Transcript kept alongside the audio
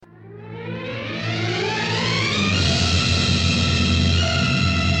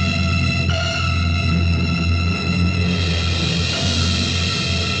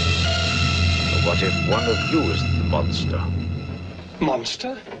one of you is the monster.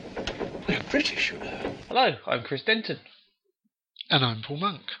 Monster? They're British, you know. Hello, I'm Chris Denton. And I'm Paul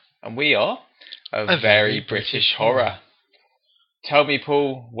Monk. And we are A Very British Horror. Tell me,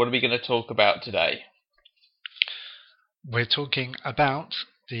 Paul, what are we going to talk about today? We're talking about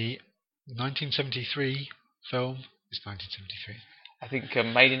the 1973 film. It's 1973. I think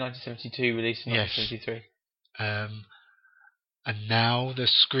made in 1972, released in Yes. 1973. And now the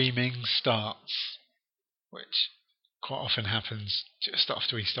screaming starts, which quite often happens just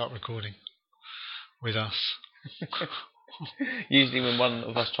after we start recording with us. Usually when one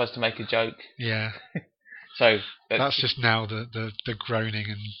of us tries to make a joke. Yeah. So that's just now the groaning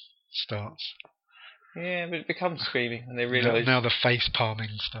and starts. Yeah, but it becomes screaming and they realise. Now the face palming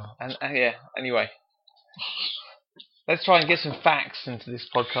starts. And yeah, anyway. Let's try and get some facts into this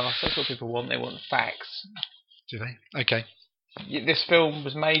podcast. That's what people want. They want facts. Do they? Okay. This film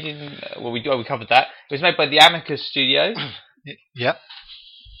was made in... we covered that. It was made by the Amicus Studios. Yep.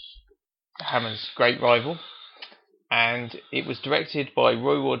 Hammer's great rival. And it was directed by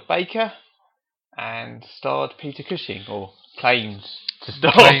Roy Ward Baker and starred Peter Cushing, or claims to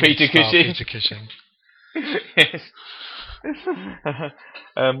star Peter Cushing. Peter Cushing. Yes.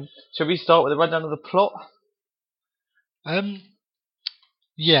 Shall we start with a rundown of the plot?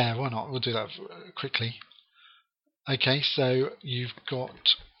 Yeah, why not? We'll do that quickly. Okay, so you've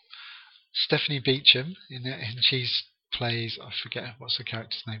got Stephanie Beacham in it, and she plays, I forget what's the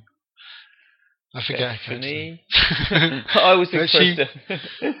character's name. I forget Stephanie. I always think Kristen.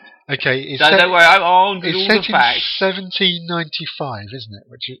 Okay, don't worry, I'm on with all the set facts. in 1795, isn't it?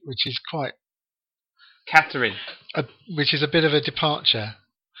 Which is quite Catherine. Which is a bit of a departure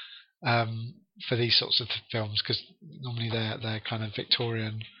for these sorts of films, because normally they're kind of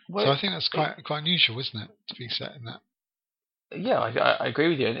Victorian. Well, so I think that's quite unusual, isn't it, to be set in that? Yeah, I agree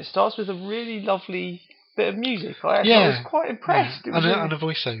with you. And it starts with a really lovely bit of music. I was quite impressed. Yeah. And a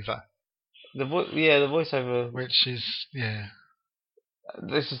voiceover. The voiceover, which is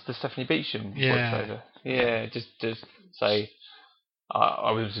this is the Stephanie Beacham voiceover. Yeah, just say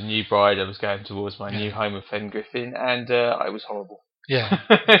I was a new bride. I was going towards my new home of Fen Griffin, and I was horrible. Yeah,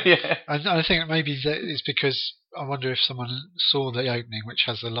 yeah. And I think maybe it's because I wonder if someone saw the opening, which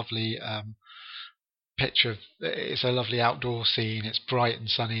has a lovely picture of. It's a lovely outdoor scene. It's bright and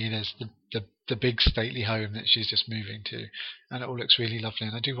sunny. There's the big stately home that she's just moving to, and it all looks really lovely.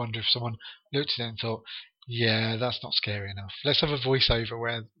 And I do wonder if someone looked at it and thought, yeah, that's not scary enough. Let's have a voiceover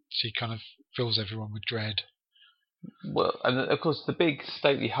where she kind of fills everyone with dread. Well, and of course the big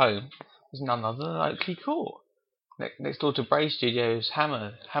stately home was none other than Oakley Court, next door to Bray Studios,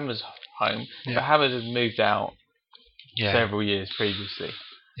 Hammer's home. Yeah. But Hammer had moved out several years previously.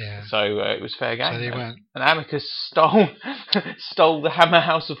 Yeah. So it was fair game. So they weren't. And Amicus stole the Hammer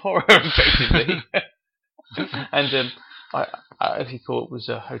House of Horror, effectively. And Oakley Court was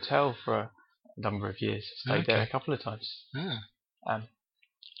a hotel for a number of years. Stayed there a couple of times. Yeah.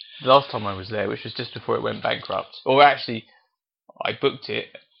 The last time I was there, which was just before it went bankrupt, or actually, I booked it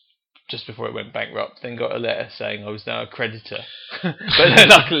just before it went bankrupt, then got a letter saying I was now a creditor. But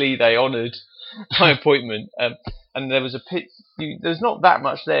luckily they honoured my appointment. And there was there's not that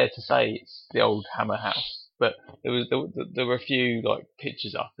much there to say it's the old Hammer House, but there were a few like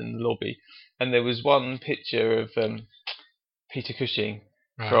pictures up in the lobby, and there was one picture of Peter Cushing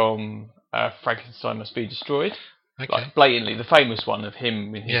from Frankenstein Must Be Destroyed, like blatantly the famous one of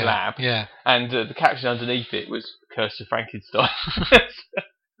him in his lab, and the caption underneath it was "Curse of Frankenstein."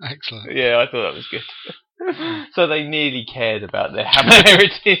 Excellent. Yeah, I thought that was good. So they nearly cared about their Hammer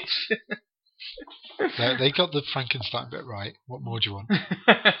heritage. They got the Frankenstein bit right. What more do you want?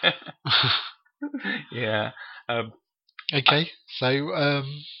 Yeah. Okay.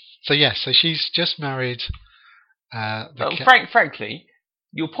 So she's just married. Frankly,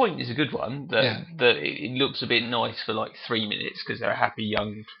 your point is a good one. That it looks a bit nice for like 3 minutes because they're a happy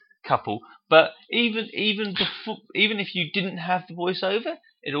young couple. But even if you didn't have the voiceover,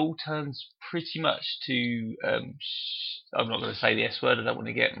 it all turns pretty much to. I'm not going to say the S word. I don't want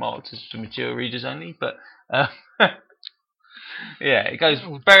to get marked as for mature readers only. But it goes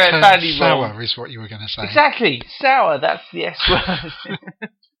very badly wrong. Sour is what you were going to say. Exactly, sour. That's the S word.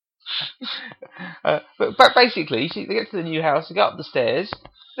 But basically, they get to the new house. They go up the stairs.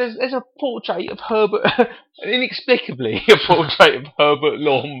 There's a portrait of Herbert, inexplicably a portrait of Herbert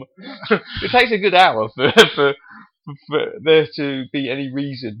Lom. It takes a good hour for there to be any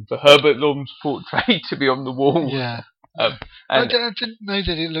reason for Herbert Lom's portrait to be on the wall. Yeah. And I didn't know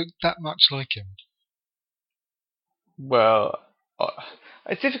that it looked that much like him. Well,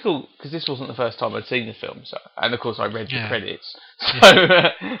 it's difficult because this wasn't the first time I'd seen the film, and of course I read the credits.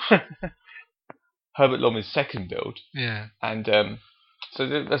 So Herbert Lom's second build, Yeah. and so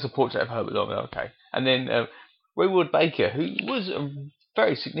there's a portrait of Herbert Lom. Okay, and then Roy Ward Baker, who was a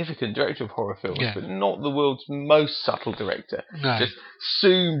very significant director of horror films, Yeah. but not the world's most subtle director. No. Just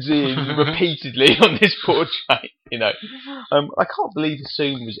zooms in repeatedly on this portrait. You know, I can't believe a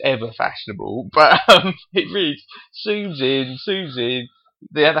zoom was ever fashionable, but it really zooms in.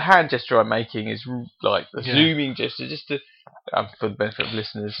 The other hand gesture I'm making is like the zooming gesture, just to, for the benefit of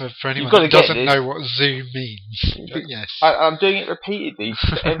listeners. For anyone gotta that get doesn't this. know what zoom means, but yes. I'm doing it repeatedly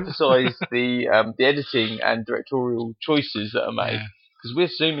to emphasise the editing and directorial choices that are made. Yeah. Because we're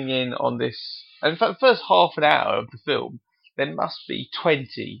zooming in on this, and for the first half an hour of the film, there must be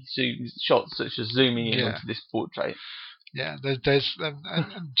 20 shots such as zooming in onto this portrait. Yeah, there's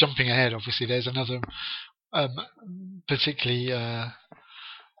jumping ahead. Obviously, there's another particularly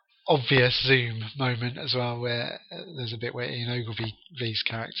obvious zoom moment as well, where there's a bit where Ian Ogilvy's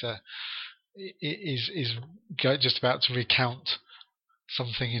character is just about to recount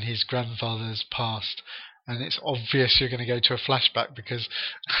something in his grandfather's past. And it's obvious you're going to go to a flashback because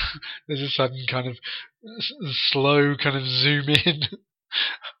there's a sudden kind of slow kind of zoom in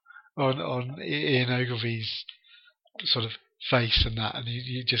on Ian Ogilvy's sort of face and that, and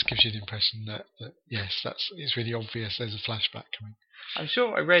it just gives you the impression that yes, it's really obvious there's a flashback coming. I'm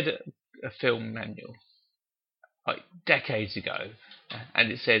sure I read a film manual like decades ago,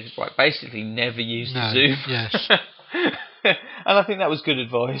 and it said basically never use the zoom. Yes. And I think that was good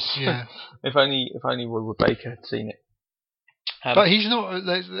advice. Yeah. if only Roy Wood Baker had seen it. But he's not.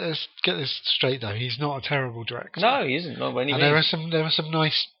 Let's get this straight though. He's not a terrible director. No, he isn't. Not by any means. There are some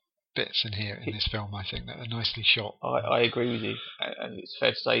nice bits in here in this film. I think that are nicely shot. I agree with you, and it's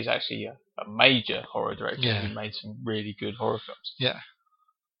fair to say he's actually a major horror director. Yeah. Who made some really good horror films. Yeah.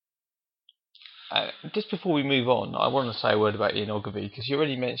 Just before we move on, I want to say a word about Ian Ogilvy because you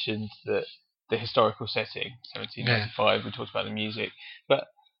already mentioned that. The historical setting, 1795, we talked about the music, but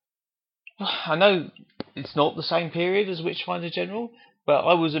I know it's not the same period as Witchfinder General, but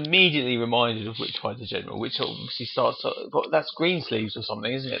I was immediately reminded of Witchfinder General, which obviously starts off, that's Greensleeves or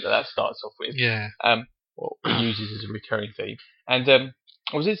something, isn't it, that starts off with? Yeah. Or uses as a recurring theme. And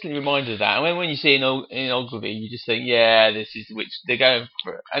I was instantly reminded of that, and when you see in Ogilvy, you just think, yeah, this is which they're going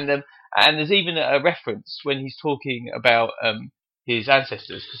for. And there's even a reference when he's talking about his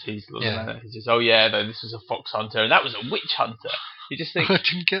ancestors, because he says, "Oh yeah, this was a fox hunter, and that was a witch hunter." You just think, I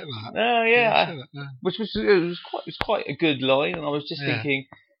didn't get that. Oh yeah, no. Which was quite a good line, and I was just thinking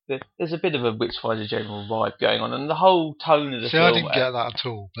that there's a bit of a Witchfinder General vibe going on, and the whole tone of the film. I didn't get that at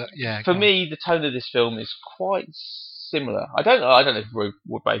all, but yeah. For me, the tone of this film is quite similar. I don't know if Roy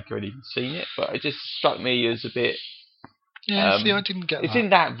Wood Baker had even seen it, but it just struck me as a bit. Yeah, I didn't get it's that. in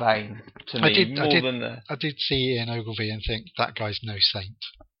that vein to me I did see Ian Ogilvy and think that guy's no saint.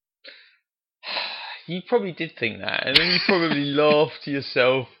 You probably did think that, and then you probably laughed to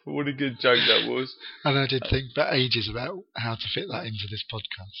yourself. What a good joke that was. And I did think for ages about how to fit that into this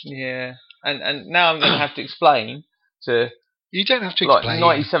podcast. Yeah, and now I'm going to have to explain to. You don't have to explain.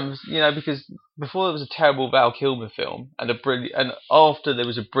 Like 97, because before there was a terrible Val Kilmer film, and after there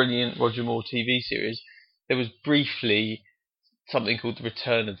was a brilliant Roger Moore TV series, there was briefly something called The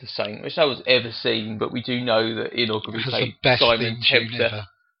Return of the Saint, which no one's ever seen, but we do know that Ian Ogilvy played Simon Tempter.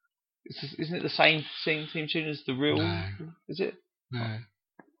 Isn't it the same theme tune as the real? No. Is it? No.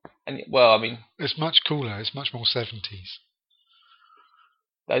 And it's much cooler. It's much more 70s.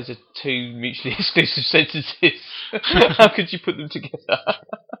 Those are two mutually exclusive sentences. How could you put them together?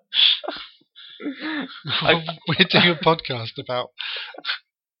 We're doing a podcast about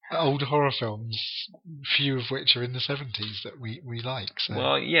old horror films, few of which are in the 70s that we like. So.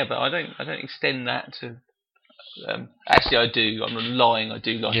 Well, yeah, but I don't extend that to. Actually, I do. I'm not lying. I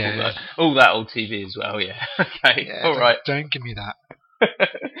do like all that old TV as well. Yeah. Okay. Yeah, all right. Don't give me that.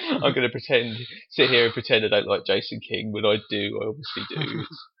 I'm going to sit here and pretend I don't like Jason King, but I do. I obviously do.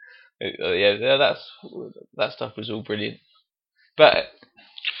 That stuff was all brilliant. But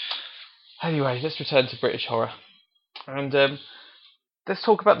anyway, let's return to British horror, and let's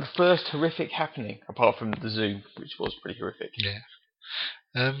talk about the first horrific happening, apart from the Zoom, which was pretty horrific. Yeah.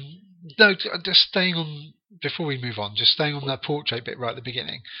 No, just staying on before we move on. Just staying on that portrait bit right at the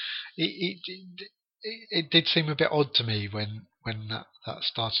beginning. It did seem a bit odd to me when that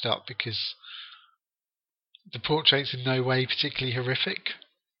started up, because the portrait's in no way particularly horrific,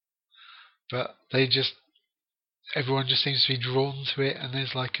 but everyone just seems to be drawn to it, and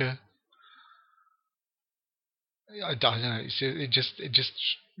there's like I don't know. It just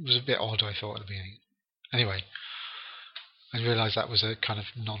was a bit odd, I thought, at the beginning. Anyway, I realised that was a kind of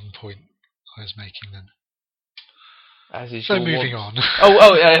non-point I was making then. As is So your moving want. on.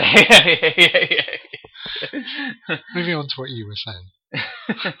 Oh, yeah. Moving on to what you were saying.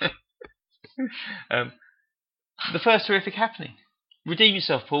 The first horrific happening. Redeem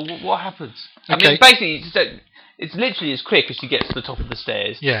yourself, Paul. What happens? I Okay. mean, basically, it's literally as quick as she gets to the top of the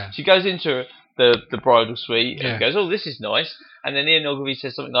stairs. Yeah. She goes into the bridal suite Yeah. and goes, "Oh, this is nice." And then Ian Ogilvy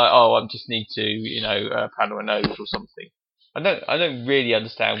says something like, "Oh, I just need to, powder my nose or something." I don't really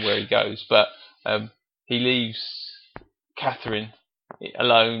understand where he goes, but he leaves Catherine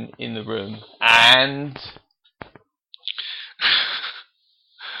alone in the room, and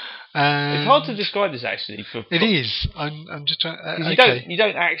it's hard to describe this actually. It is. I'm just trying. Because you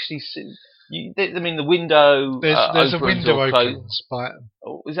don't actually see. The window. There's a opens window or opens by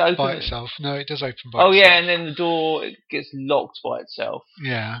is it open by itself. No, it does open by Oh itself. yeah, and then the door gets locked by itself.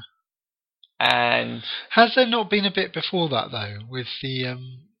 Yeah. And Has there not been a bit before that though, with the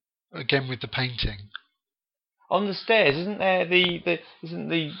again with the painting? on the stairs, isn't there isn't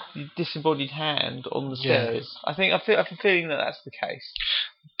the disembodied hand on the stairs? I have a feeling that that's the case.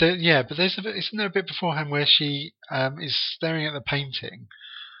 Yeah, but there's isn't there a bit beforehand where she is staring at the painting,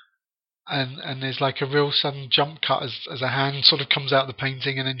 and there's like a real sudden jump cut as a hand sort of comes out of the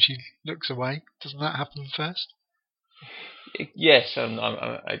painting and then she looks away. Doesn't that happen first? Yes,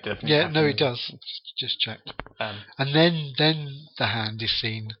 I definitely. Yeah, no, it does. Just checked. And then the hand is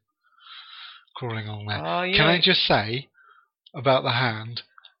seen crawling along there. Yeah. Can I just say about the hand?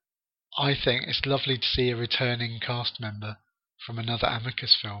 I think it's lovely to see a returning cast member from another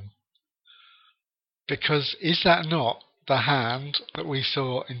Amicus film. Because is that not the hand that we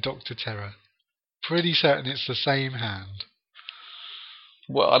saw in Doctor Terror? Pretty certain it's the same hand.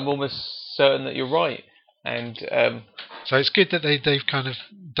 Well, I'm almost certain that you're right. And so it's good that they've kind of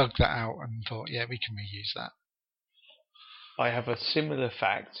dug that out and thought, yeah, we can reuse that. I have a similar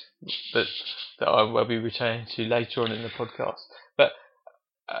fact that I will be returning to later on in the podcast. But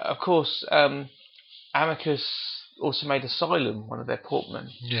of course, Amicus also made Asylum one of their Portman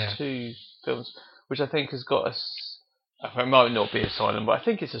 2 films, which I think has got us. It might not be Asylum, but I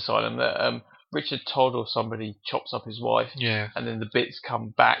think it's Asylum that Richard Todd or somebody chops up his wife, and then the bits come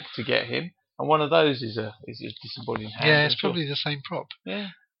back to get him. And one of those is a disembodied hand. Yeah, it's probably the same prop. Yeah,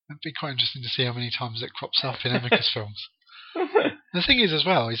 it'd be quite interesting to see how many times it crops up in Amicus films. The thing is, as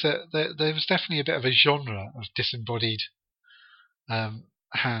well, is that there was definitely a bit of a genre of disembodied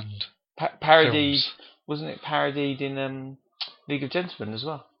hand parodied. Films. Wasn't it parodied in League of Gentlemen as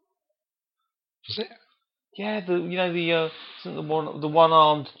well? Was it? Yeah, isn't the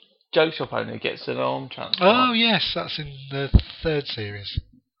one-armed joke shop owner gets an arm transplant? Oh yes, that's in the 3rd series.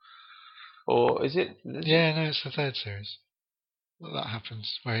 Or is it? Yeah, no, it's the 3rd series. That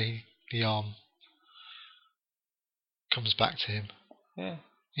happens where the arm comes back to him. Yeah.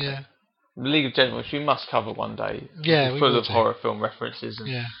 Yeah. The League of Gentlemen, which we must cover one day. Yeah, full of horror film references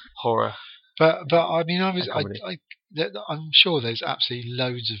and horror. But I mean, I'm sure there's absolutely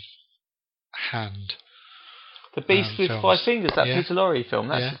loads of hand. The Beast with films. 5 Fingers, that Peter Lorre film.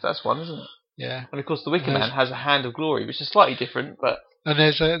 That's one, isn't it? Yeah. And of course, The Wicker Man has a Hand of Glory, which is slightly different, but. And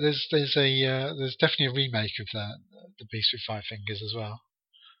there's definitely a remake of the Beast with 5 Fingers as well,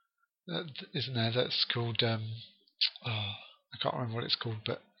 isn't there? That's called I can't remember what it's called,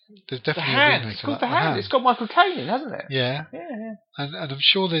 but there's definitely a remake it's of called that. The Hand. It's got Michael Caine in, hasn't it? Yeah. Yeah. And I'm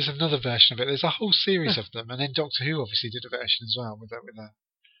sure there's another version of it. There's a whole series of them, and then Doctor Who obviously did a version as well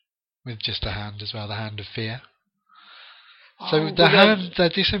with just a hand as well, the Hand of Fear. So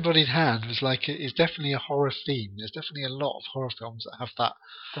the disembodied hand is definitely a horror theme. There's definitely a lot of horror films that have that.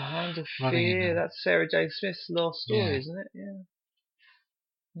 The Hand of Fear. That's Sarah Jane Smith's last story, isn't it?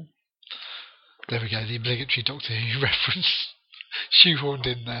 Yeah. There we go. The obligatory Doctor Who reference shoehorned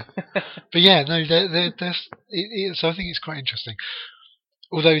in there. But yeah, no, so I think it's quite interesting.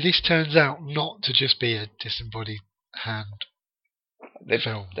 Although this turns out not to just be a disembodied hand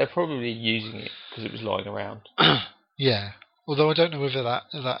film. They're probably using it because it was lying around. Yeah. Although I don't know whether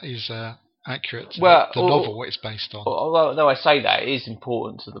that is accurate to the novel it's based on. Although I say that, it is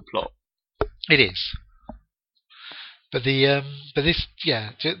important to the plot. It is. But this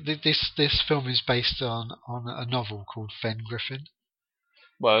film is based on a novel called Fen Griffin.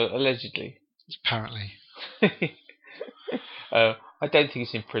 Well, allegedly. Apparently. I don't think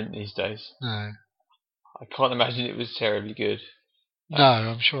it's in print these days. No. I can't imagine it was terribly good. No,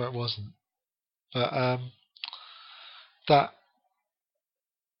 I'm sure it wasn't. But that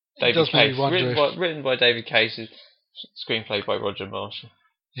David Case, written by David Case, screenplay by Roger Marshall.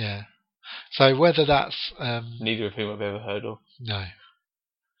 Yeah. So whether that's neither of whom I've ever heard of. No.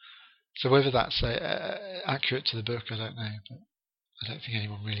 So whether that's accurate to the book, I don't know. But I don't think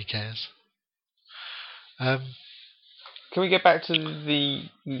anyone really cares. can we get back to the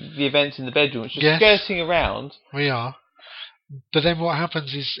events in the bedroom? It's just Yes. skirting around. We are. But then what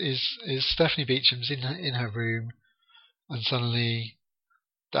happens is Stephanie Beacham's in her room, and suddenly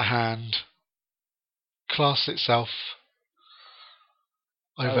the hand clasps itself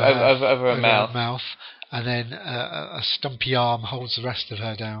over her mouth. and then a stumpy arm holds the rest of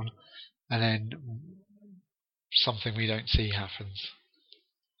her down, and then something we don't see happens,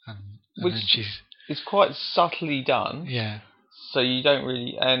 and Which then she's it's quite subtly done. yeah. So you don't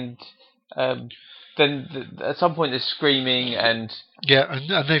really and. Then at some point they're screaming and Yeah,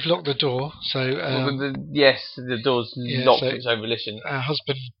 and they've locked the door, so the door's locked of its own volition. Her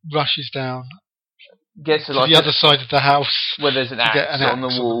husband rushes down Gets to the other side of the house where there's an to get axe on the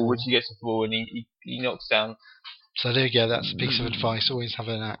wall, which he gets a fall and he knocks down. So there you go. That's a piece of advice. Always have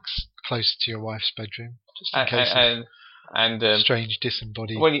an axe close to your wife's bedroom, just in case of strange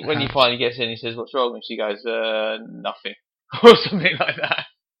disembodied. When he finally gets in, he says, "What's wrong?" And she goes, "Nothing," or something like that.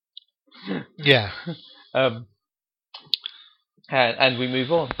 Yeah. And we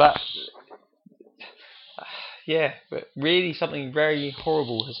move on, but really something very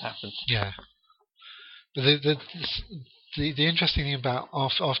horrible has happened. Yeah. The interesting thing about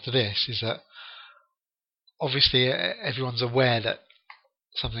after this is that obviously everyone's aware that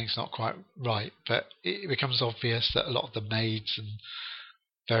something's not quite right, but it becomes obvious that a lot of the maids and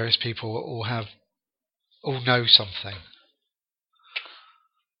various people all know something.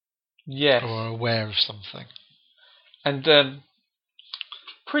 Yes. Or are aware of something. And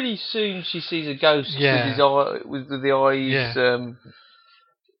pretty soon she sees a ghost with the eyes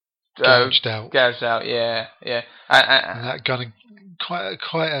gouged out. Gouged out, yeah. And that kind of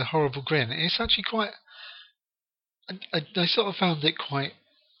quite a horrible grin. It's actually quite. I sort of found it quite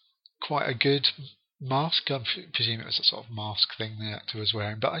a good mask. I presume it was a sort of mask thing the actor was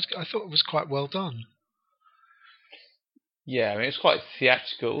wearing, but I thought it was quite well done. Yeah, I mean, it was quite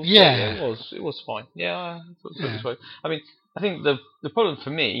theatrical. Yeah. It was fine. Yeah, I thought it was fine. I mean, I think the problem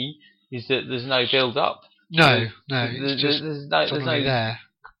for me is that there's no build up. No, it's just there's no there.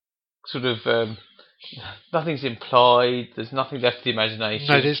 Sort of nothing's implied. There's nothing left to the imagination.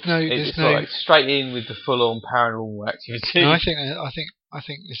 No, there's no. It's like straight in with the full-on paranormal activity. No, I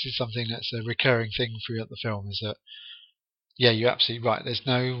think this is something that's a recurring thing throughout the film. Is that you're absolutely right. There's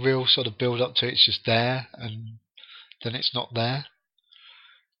no real sort of build up to it. It's just there, and then it's not there.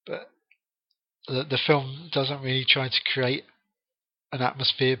 But the film doesn't really try to create an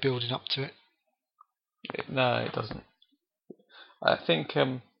atmosphere building up to it. No, it doesn't. I think.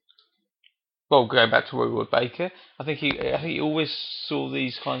 Well, going back to Roy Wood Baker, I think he always saw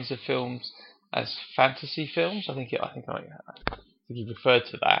these kinds of films as fantasy films. I think he referred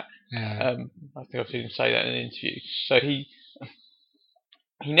to that. Yeah. I think I've seen him say that in an interview. So he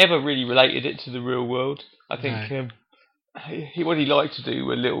never really related it to the real world. I think what he liked to do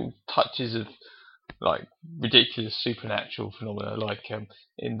were little touches of like ridiculous supernatural phenomena, like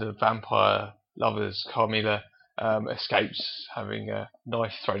in The Vampire Lovers, Carmilla escapes having a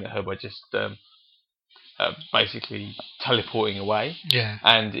knife thrown at her by just basically teleporting away. Yeah.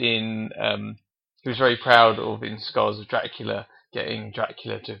 And he was very proud of, in Scars of Dracula, getting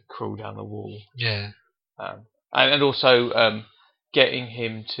Dracula to crawl down the wall. Yeah. And also getting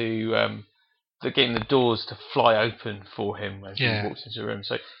him to getting the doors to fly open for him as he walked into the room.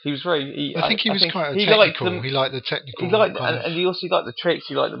 So he was very. I think he was quite technical. He liked the technical. And he also liked the tricks.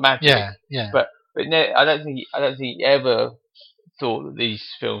 He liked the magic. Yeah. But I don't think he ever thought that these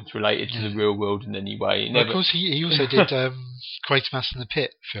films related to the real world in any way. Of course, he also did Quatermass in the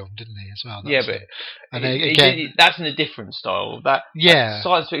Pit film, didn't he, as well? That's in a different style.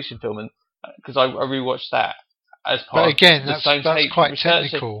 Science fiction film, and because I rewatched that as part. But again, that's quite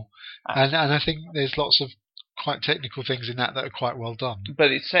technical, and I think there's lots of quite technical things in that are quite well done.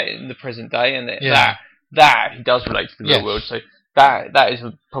 But it's set in the present day, and that he does relate to the real world. So that is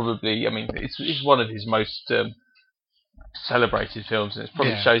probably, I mean, it's one of his most celebrated films, and it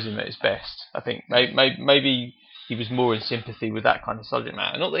probably shows him at his best. I think maybe he was more in sympathy with that kind of subject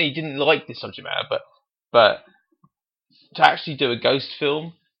matter. Not that he didn't like this subject matter, but to actually do a ghost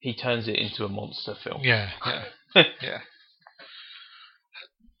film, he turns it into a monster film. Yeah.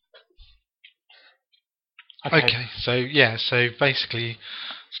 Okay, so basically,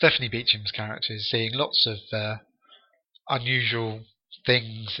 Stephanie Beacham's character is seeing lots of unusual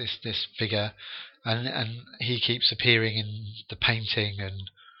things. This figure, and he keeps appearing in the painting and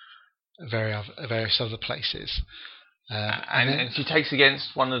various other places. And she takes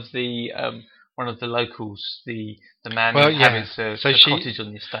against one of the locals, the man who inhabits a cottage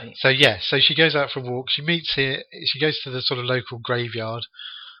on the estate. So she goes out for a walk. She goes to the sort of local graveyard,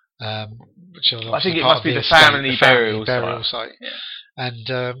 which are I think obviously it part must of be the estate, family burial site. Yeah. And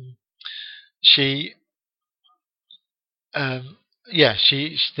she's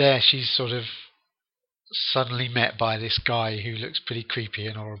there. She's sort of suddenly met by this guy who looks pretty creepy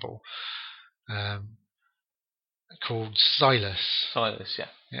and horrible, called Silas. Silas, yeah.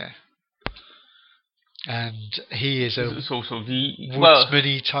 Yeah. And he is a It's sort of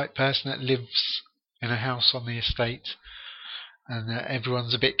woodsman-y type person that lives in a house on the estate, and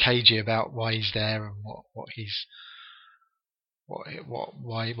everyone's a bit cagey about why he's there and why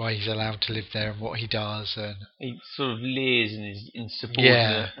he's allowed to live there and what he does, and he sort of leers and is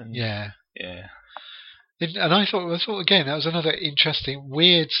insubordinate. Yeah. Yeah. And I thought again that was another interesting,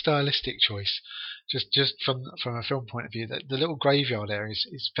 weird stylistic choice, just from a film point of view. That the little graveyard area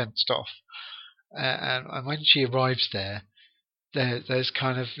is fenced off, and when she arrives there's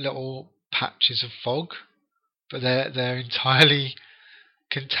kind of little patches of fog, but they're entirely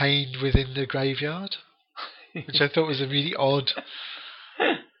contained within the graveyard, which I thought was a really odd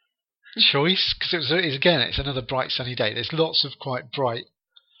choice, because it's another bright sunny day. There's lots of quite bright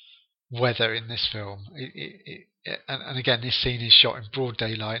weather in this film. And again, this scene is shot in broad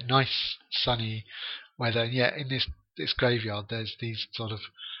daylight, nice sunny weather, and yet in this graveyard there's these sort of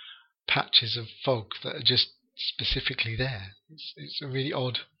patches of fog that are just specifically there. It's a really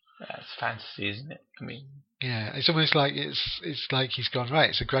odd. That's fantasy, isn't it? I mean, yeah, it's almost like it's like he's gone, right,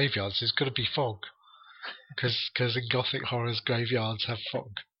 it's a graveyard, so there's got to be fog, because in Gothic horrors graveyards have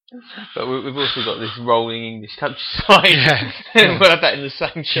fog. But we've also got this rolling English countryside. Yeah. We'll have that in the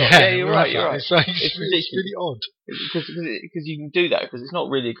same shot. Yeah, you're right. It's really odd. Because you can do that, because it's not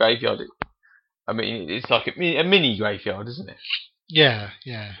really a graveyard. I mean, it's like a mini graveyard, isn't it? Yeah.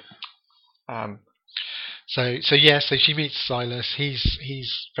 So she meets Silas.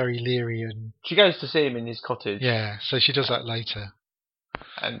 He's very leery, and she goes to see him in his cottage. Yeah, so she does that later.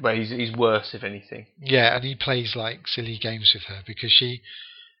 And where he's worse, if anything. Yeah, and he plays like silly games with her, because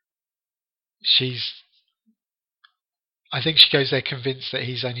I think she goes there convinced that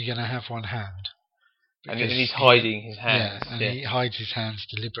he's only going to have one hand. And he's hiding his hands. Yeah, and he hides his hands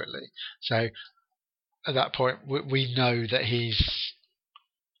deliberately. So at that point, we know that he's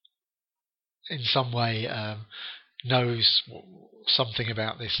in some way knows something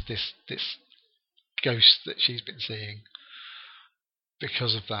about this ghost that she's been seeing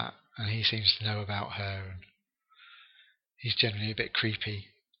because of that, and he seems to know about her, and he's generally a bit creepy.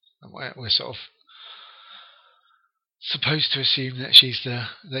 And we're sort of supposed to assume that he's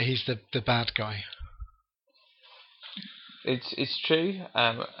the bad guy. It's true,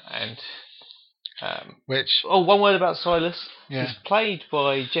 Which one word about Silas. Yeah. He's played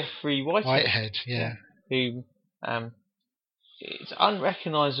by Jeffrey Whitehead. Yeah. Who it's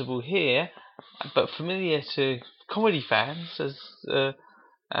unrecognisable here, but familiar to comedy fans as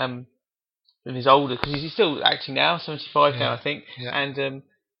in his older, because he's still acting now, 75 now, I think, and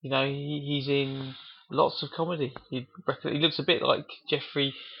he's in lots of comedy. He looks a bit like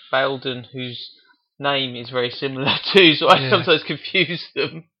Jeffrey Belden, whose name is very similar to, so I sometimes confuse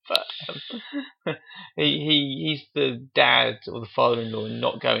them. But he's the dad or the father-in-law in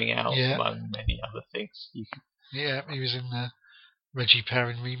Not Going Out, among many other things. Yeah, he was in the Reggie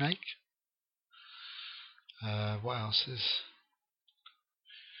Perrin remake. What else is?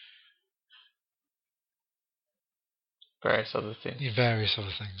 Various other things.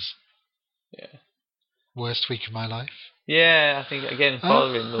 Yeah. Worst Week of My Life. Yeah, I think again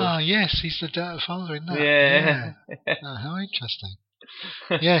father-in-law. Oh yes, he's the father in that. Yeah. Oh, how interesting.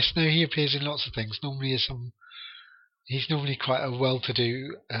 Yes, no, he appears in lots of things. Normally, he's normally quite a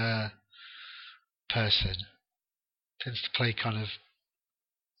well-to-do person. Tends to play kind of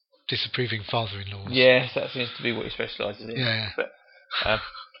disapproving father-in-laws. Yes, that seems to be what he specialises in. Yeah. But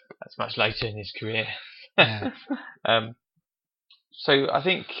that's much later in his career. Yeah. So I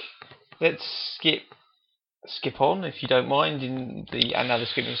think let's skip on, if you don't mind, and now the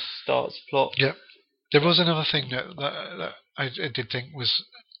script starts plot. Yep. There was another thing that I did think was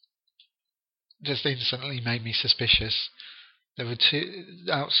just instantly made me suspicious. There were two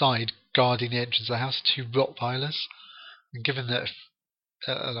outside guarding the entrance of the house, two Rottweilers, and given that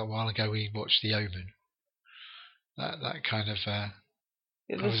a while ago we watched The Omen, that kind of I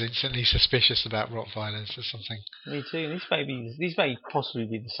was instantly suspicious about Rottweilers or something. Me too. These may possibly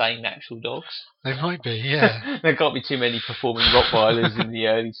be the same actual dogs. They might be, yeah. There can't be too many performing Rottweilers in the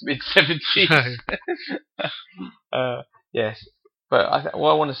early mid-70s. No. Yes, but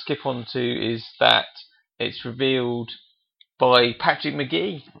what I want to skip on to is that it's revealed by Patrick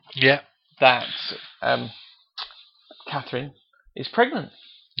McGee that Catherine is pregnant.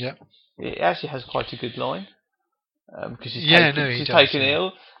 Yeah. It actually has quite a good line. because she's Yeah, taken, no, he she's does, taken yeah.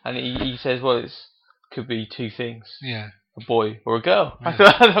 ill, and he says, well, it could be two things: Yeah. a boy or a girl. I Yeah.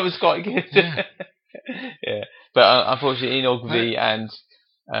 thought that was quite good. Yeah. Yeah. But unfortunately, Ian Ogilvy and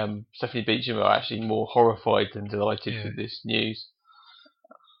Stephanie Beacham are actually more horrified than delighted Yeah. with this news,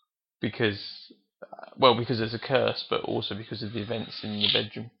 because there's a curse, but also because of the events in the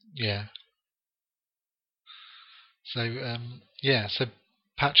bedroom. Yeah. So so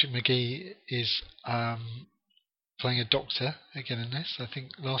Patrick McGee is playing a doctor again in this. I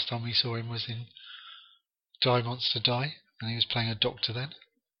think last time we saw him was in Die Monster Die, and he was playing a doctor then.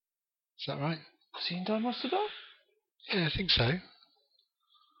 Is that right? Was he in Die Monster Die? Yeah, I think so.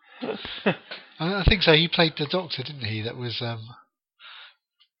 I think so. He played the doctor, didn't he? That was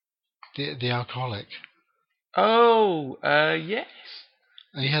the alcoholic. Oh, yes.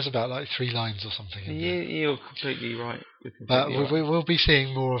 And he has about like 3 lines or something. In there. You're completely right. But we'll be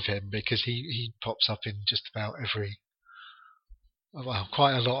seeing more of him because he pops up in just about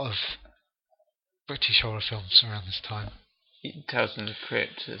quite a lot of British horror films around this time. Tales from the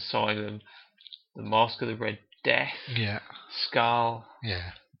Crypt, Asylum, The Mask of the Red Death, Yeah. Skull.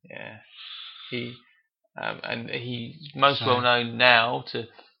 Yeah. Yeah. And he's most well known now to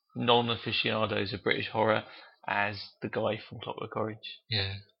non-aficionados of British horror as the guy from Clockwork Orange.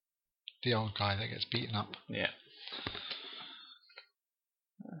 Yeah. The old guy that gets beaten up. Yeah.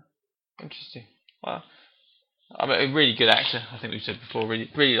 Interesting. Well, I mean, a really good actor. I think we've said before.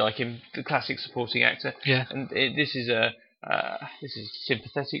 Really like him. The classic supporting actor. Yeah. And this is a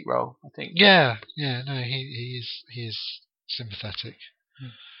sympathetic role, I think. Yeah. Yeah. No, he is sympathetic.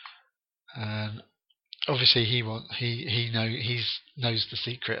 And obviously he knows the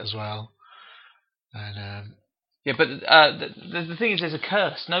secret as well. And yeah, but the thing is, there's a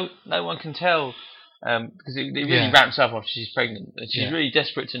curse. No one can tell. Because it really ramps up after she's pregnant. And she's really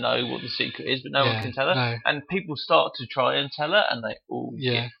desperate to know what the secret is, but no one can tell her. No. And people start to try and tell her, and they all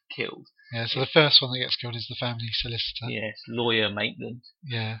get killed. Yeah, so the first one that gets killed is the family solicitor. Yes, Lawyer Maitland.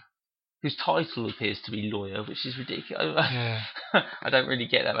 Yeah. Whose title appears to be lawyer, which is ridiculous. Yeah. I don't really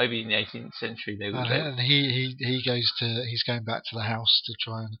get that. Maybe in the 18th century they would. And he's going back to the house to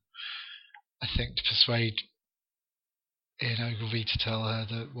try and, I think, to persuade Ian Ogilvy to tell her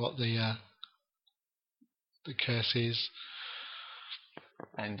what the curse is.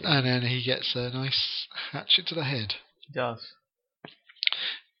 And then he gets a nice hatchet to the head. He does.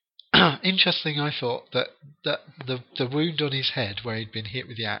 Interesting, I thought that the wound on his head where he'd been hit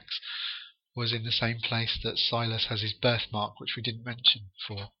with the axe was in the same place that Silas has his birthmark, which we didn't mention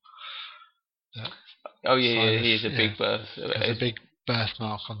before. Oh yeah, he has a big birth. There's a big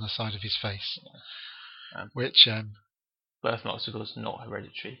birthmark on the side of his face, which birthmarks, of course, not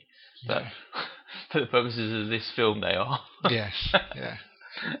hereditary, but for the purposes of this film, they are. Yes, yeah.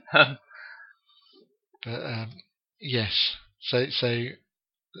 But yes, so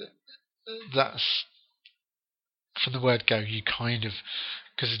that's from the word go. You kind of,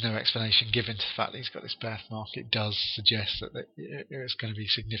 because there's no explanation given to the fact that he's got this birthmark, it does suggest that it's going to be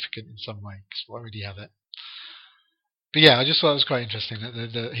significant in some way because we already have it. But yeah, I just thought it was quite interesting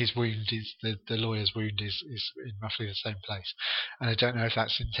that his wound is the lawyer's wound is in roughly the same place, and I don't know if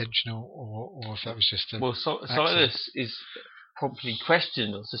that's intentional or if that was just a Silas is promptly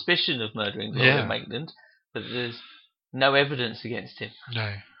questioned on suspicion of murdering Lawyer Maitland, but there's no evidence against him.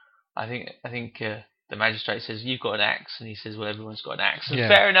 No. I think the magistrate says, "You've got an axe," and he says, "Well, everyone's got an axe." And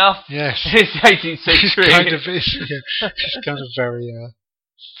fair enough. Yes. It's 18th century. It's kind of very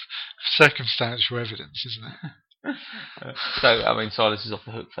circumstantial evidence, isn't it? So I mean, Silas is off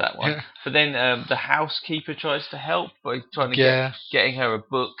the hook for that one. Yeah. But then the housekeeper tries to help by trying to getting her a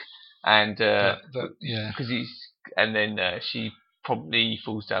book, and because she promptly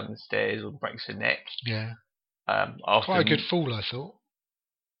falls down the stairs or breaks her neck. Yeah. After quite a good fall, I thought.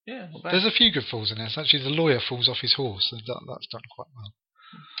 Yeah, not bad. There's a few good falls in there. So actually, the lawyer falls off his horse, and that's done quite well.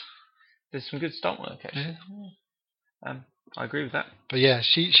 There's some good stunt work actually. Yeah. I agree with that. But yeah,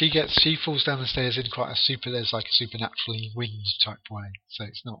 she falls down the stairs in quite there's like a supernaturally wind type way. So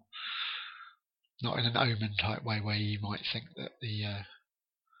it's not in an Omen type way where you might think that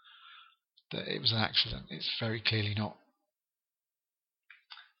that it was an accident. It's very clearly not.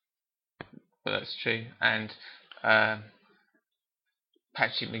 But that's true. And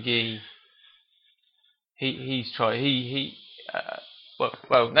Patrick McGee, he's tried.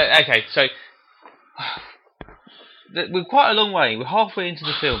 Okay, so we're quite a long way. We're halfway into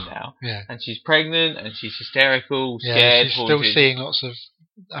the film now, and she's pregnant and she's hysterical, scared. She's still seeing lots of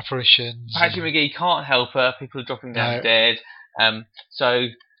apparitions. Patrick McGee can't help her. People are dropping down dead. So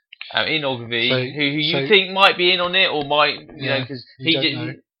Ian Ogilvy, who you think might be in on it, or might, because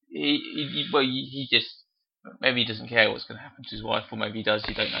he just maybe he doesn't care what's going to happen to his wife, or maybe he does.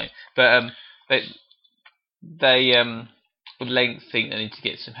 You don't know. But they at length think they need to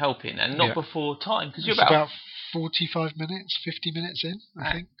get some help in, and not before time, because you're about 45 minutes, 50 minutes in,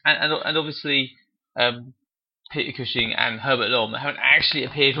 I think. And obviously, Peter Cushing and Herbert Lom haven't actually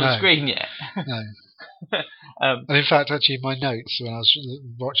appeared on screen yet. No. And in fact, actually, in my notes when I was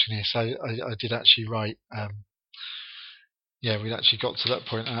watching this, I did actually write. We'd actually got to that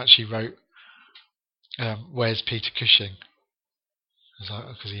point. I actually wrote, "Where's Peter Cushing?"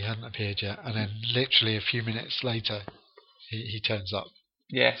 Because he hadn't appeared yet, and then literally a few minutes later, he turns up.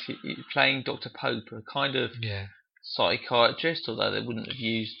 Yes, he's playing Dr. Pope, a kind of psychiatrist, although they wouldn't have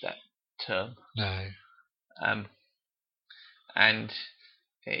used that term. No. And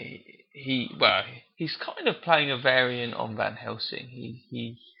he's kind of playing a variant on Van Helsing.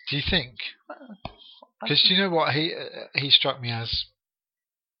 He Do you think? Because do you know what he struck me as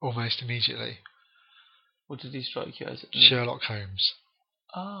almost immediately? What did he strike you as? Sherlock Holmes.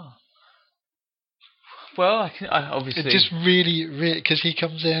 Ah. Well, I obviously. It just really, because he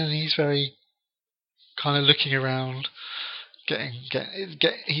comes in and he's very kind of looking around,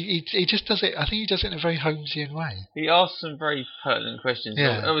 he just does it. I think he does it in a very Holmesian way. He asks some very pertinent questions.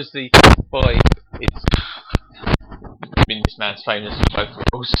 Yeah. Obviously, this man's famous for both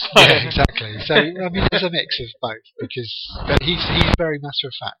roles. So. Yeah, exactly. So I mean, there's a mix of both but he's very matter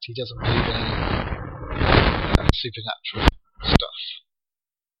of fact. He doesn't believe in any supernatural stuff.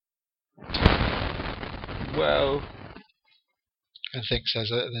 Well, and thinks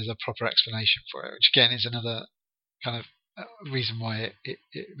there's a proper explanation for it, which again is another kind of reason why it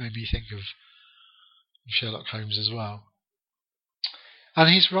made me think of Sherlock Holmes as well. And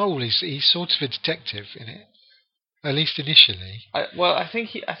his role is he's sort of a detective in it, at least initially. I think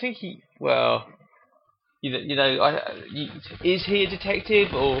he. Well, is he a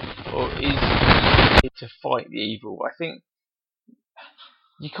detective or is he to fight the evil? I think.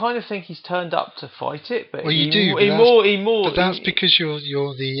 You kind of think he's turned up to fight it, but But that's because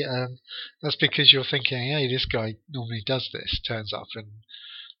that's because you're thinking, hey, this guy normally does this, turns up and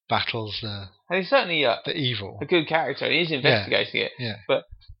battles and he's certainly the evil. A good character. He's investigating it. Yeah. But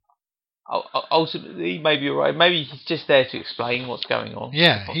ultimately, maybe you're right. Maybe he's just there to explain what's going on.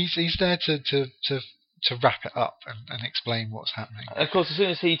 Yeah, he's there to wrap it up and explain what's happening. And of course, as soon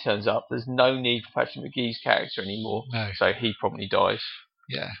as he turns up, there's no need for Patrick McGee's character anymore. No. So he probably dies.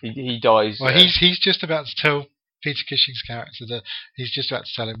 Yeah, he dies. Well, he's just about to tell Peter Cushing's character that he's just about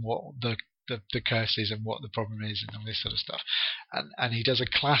to tell him what the curse is and what the problem is and all this sort of stuff, and he does a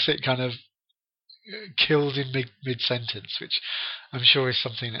classic kind of kills in mid sentence, which I'm sure is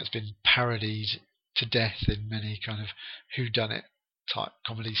something that's been parodied to death in many kind of whodunit type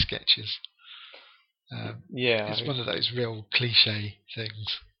comedy sketches. It's one of those real cliche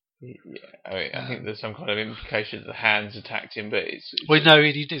things. Yeah, I think there's some kind of implication that the hands attacked him, but it's no,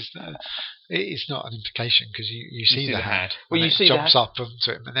 it is. It's not an implication because you see the hand. Well, you see jumps up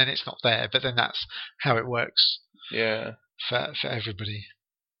onto him, and then it's not there. But then that's how it works. Yeah. For everybody.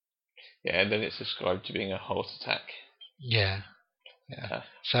 Yeah, and then it's described to being a heart attack. Yeah.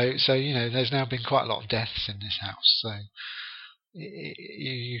 So there's now been quite a lot of deaths in this house. So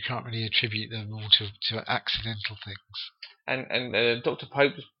you can't really attribute them all to accidental things. And Dr.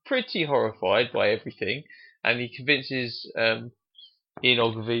 Pope was pretty horrified by everything, and he convinces Ian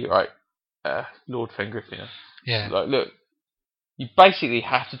Ogilvy, Lord Fengriff, like, look, you basically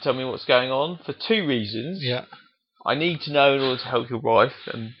have to tell me what's going on for two reasons. Yeah. I need to know in order to help your wife,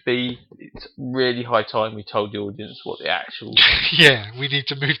 and B, it's really high time we told the audience what the actual we need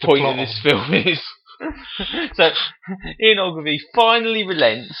to move the point plot of this film is. So Ian Ogilvy finally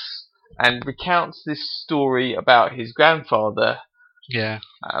relents and recounts this story about his grandfather. Yeah.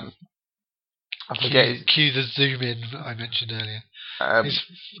 I forget. Cue the zoom in that I mentioned earlier. His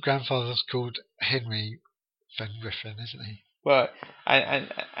grandfather's called Henry Fengriff, isn't he? Well,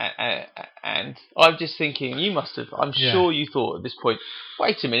 and I'm just thinking, you must have. I'm sure you thought at this point.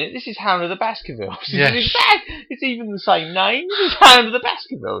 Wait a minute, this is Hound of the Baskervilles. Yes. It's even the same name. This is Hound of the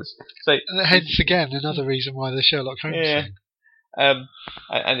Baskervilles. So hence again another reason why the Sherlock Holmes thing.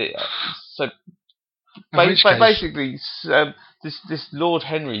 Basically, this Lord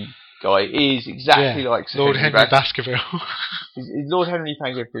Henry guy is exactly like Sir Lord Henry Baskerville. Lord Henry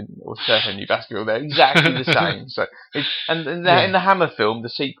Pangolin or Sir Henry Baskerville. They're exactly the same. So in the Hammer film, the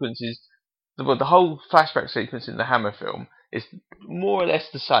sequence is the whole flashback sequence in the Hammer film is more or less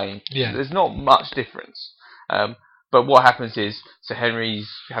the same. Yeah. There's not much difference. But what happens is Sir Henry's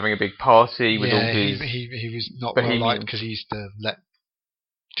having a big party with all his. He was not well liked because he used to let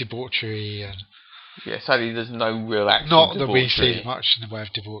debauchery and Yeah, sadly, there's no real actual Not that we debauchery. see much in the way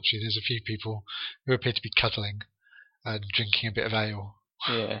of debauchery. There's a few people who appear to be cuddling and drinking a bit of ale.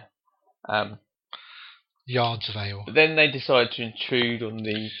 Yeah. Yards of ale. But then they decide to intrude on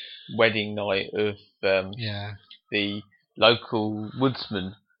the wedding night of Yeah. the local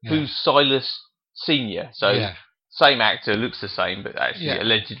woodsman, Yeah. who's Silas Senior. So Yeah. same actor, looks the same, but actually Yeah.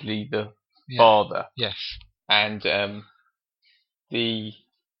 allegedly the Yeah. father. Yes. And the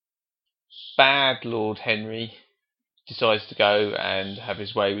bad Lord Henry decides to go and have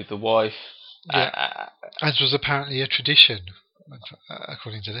his way with the wife. Yeah. As was apparently a tradition,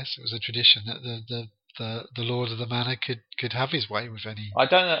 according to this, it was a tradition that the lord of the manor could have his way with any. I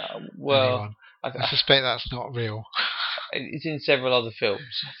don't know. Well, anyone. I suspect that's not real. It's in several other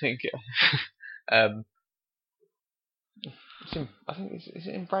films. I think. I think is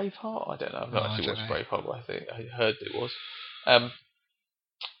it in Braveheart? I don't know. I've not actually watched Braveheart, but I think I heard it was.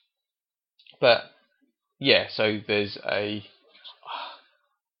 But yeah, so there's a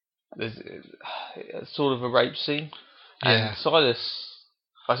sort of a rape scene, and Silas.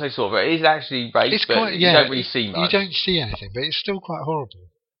 I say sort of. It is actually rape, it's but quite, you don't really see much. You don't see anything, but it's still quite horrible.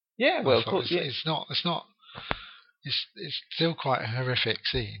 Yeah, well, of course. It's not. It's still quite a horrific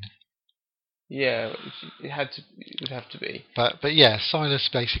scene. Yeah, it would have to be. But yeah, Silas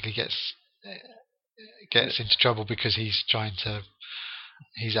basically gets into trouble because he's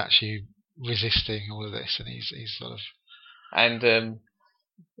actually resisting all of this, and he's sort of. And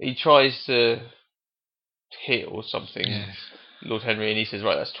he tries to hit or something. Yeah. Lord Henry, and he says,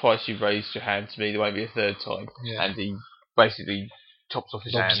 "Right, that's twice you've raised your hand to me. There won't be a third time." Yeah. And he basically chops off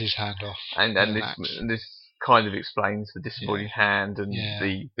his hand. His hand off. And this kind of explains the disembodied hand and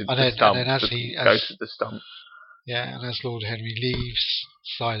the stump. And as he goes to the stump. Yeah, and as Lord Henry leaves,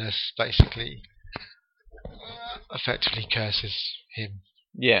 Silas basically effectively curses him.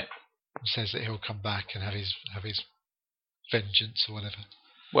 Yeah. And says that he'll come back and have his vengeance or whatever.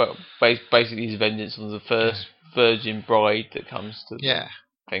 Well, basically his vengeance on the first virgin bride that comes to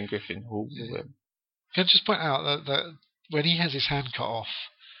Fengriffin Hall. Yeah. Can I just point out that when he has his hand cut off,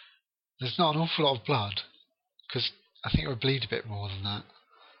 there's not an awful lot of blood, because I think it would bleed a bit more than that.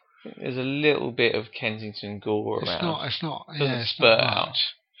 I think there's a little bit of Kensington gore around. It's not much. Out.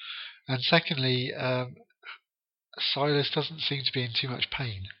 And secondly, Silas doesn't seem to be in too much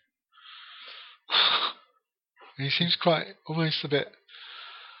pain. He seems quite almost a bit.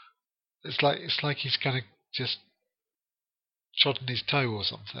 It's like he's kind of just trodden his toe or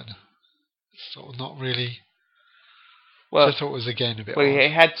something. It's sort of not really. Well, I thought it was again a bit. Well, odd.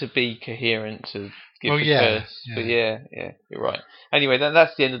 It had to be coherent to give the curse. Yeah. But yeah, you're right. Anyway,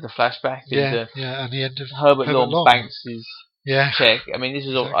 that's the end of the flashback. And the end of Herbert Lom Banks's check. I mean, this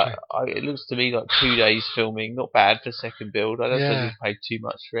is exactly. all. It looks to me like 2 days filming. Not bad for second build. I don't think he paid too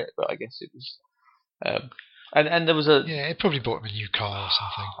much for it, but I guess it was. And there was a. Yeah, it probably bought him a new car or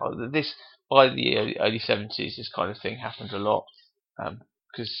something. This by the early 70s, this kind of thing happened a lot.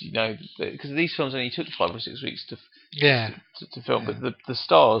 Because these films only took 5 or 6 weeks to film, but the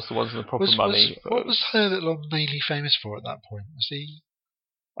stars, the ones with the proper money. What was Herbert Lom mainly famous for at that point? Was he?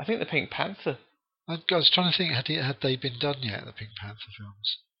 I think the Pink Panther. I was trying to think, had they been done yet? The Pink Panther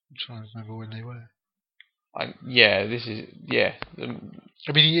films. I'm trying to remember when they were. I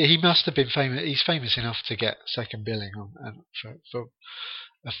mean, he must have been famous. He's famous enough to get second billing on for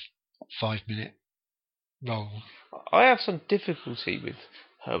a 5-minute role. I have some difficulty with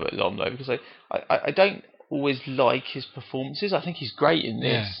Herbert Lom though, because I don't always like his performances. I think he's great in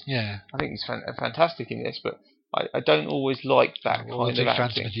this. Yeah. I think he's fantastic in this, but I don't always like that kind of acting.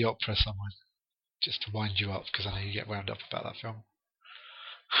 Phantom of the Opera, someone, just to wind you up, because I know you get wound up about that film.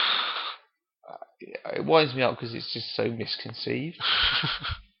 It winds me up because it's just so misconceived.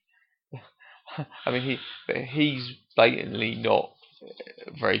 I mean, he's blatantly not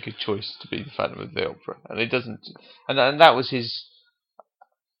a very good choice to be the Phantom of the Opera, and it doesn't. And that was his.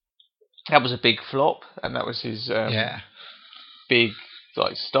 That was a big flop, and that was his big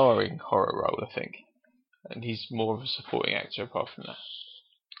starring horror role, I think. And he's more of a supporting actor apart from that,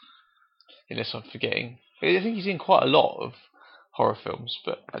 unless I'm forgetting. I think he's in quite a lot of horror films,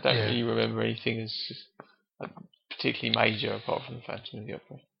 but I don't really remember anything as particularly major apart from the Phantom of the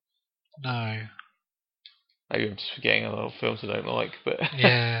Opera. No. Maybe I'm just forgetting a lot of films I don't like, but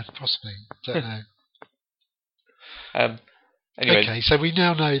yeah, possibly. Don't know. Anyway, okay, so we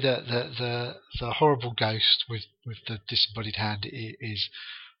now know that the horrible ghost with the disembodied hand is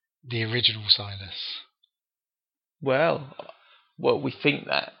the original Silas. Well, we think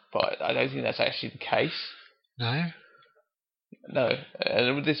that, but I don't think that's actually the case. No. No,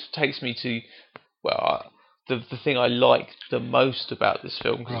 and this takes me to the thing I like the most about this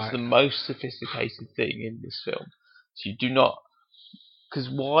film, because Right. it's the most sophisticated thing in this film. So you do not, because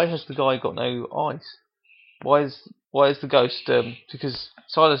why has the guy got no eyes? Why is the ghost? Because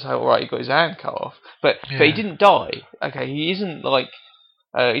Silas, alright, he got his hand cut off, but he Yeah. didn't die. Okay, he isn't like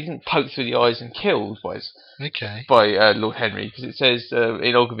he didn't poke through the eyes and killed Okay. by Lord Henry, because it says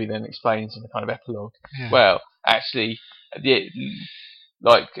in Ogilvy then explains in the kind of epilogue. Yeah. Well, actually,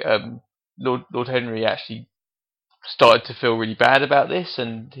 Lord Henry actually started to feel really bad about this,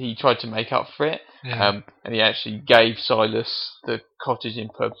 and he tried to make up for it. Yeah. And he actually gave Silas the cottage in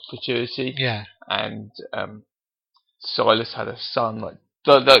perpetuity. Yeah. And Silas had a son. Like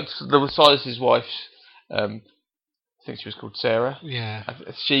there was Silas's wife. I think she was called Sarah. Yeah.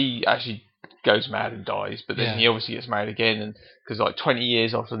 She actually goes mad and dies, but then Yeah. he obviously gets married again, and because like 20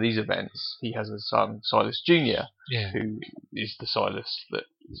 years after these events, he has a son, Silas Jr., Yeah. who is the Silas that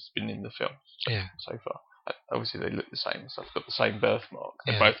has been in the film Yeah. so far. Obviously, they look the same. So they've got the same birthmark.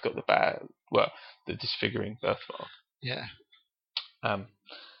 They've Yeah. both got the disfiguring birthmark. Yeah.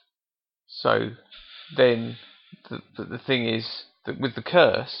 So then the thing is that with the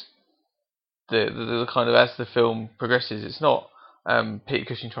curse, the kind of, as the film progresses, it's not Peter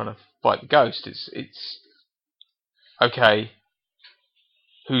Cushing trying to fight the ghost. It's okay,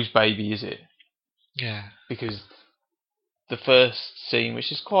 whose baby is it? Yeah. Because the first scene,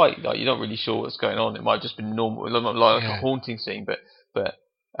 which is quite like you're not really sure what's going on, it might have just been normal, like Yeah. a haunting scene, but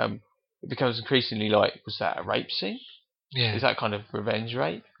it becomes increasingly like, was that a rape scene? Yeah. Is that kind of revenge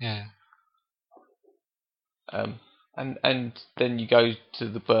rape? Yeah. And then you go to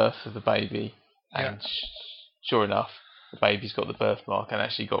the birth of the baby, and sure enough, the baby's got the birthmark and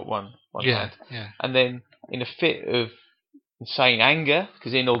actually got one Yeah. hand. Yeah. And then in a fit of insane anger,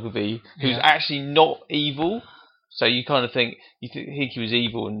 because in Ogilvy, who's Yeah. actually not evil, so you kind of think he was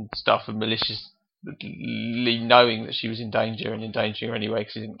evil and stuff and maliciously knowing that she was in danger and endangering her anyway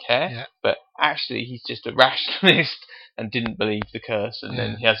because he didn't care. Yeah. But actually, he's just a rationalist and didn't believe the curse. And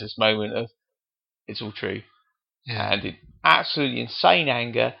then he has this moment of, it's all true. Yeah. And in absolutely insane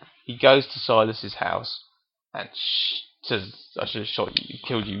anger, he goes to Silas's house and says, "I should have shot you,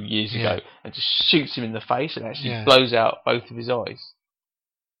 killed you years ago," and just shoots him in the face and actually blows out both of his eyes.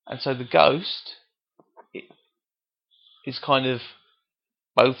 And so the ghost is kind of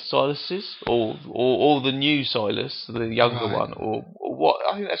both Silas's, or the new Silas, the younger one, or what?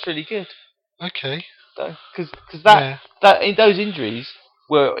 I think that's really good. Okay. Because that in those injuries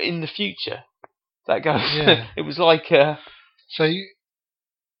were in the future. That ghost, it was like so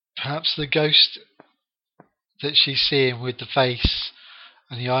perhaps the ghost that she's seeing with the face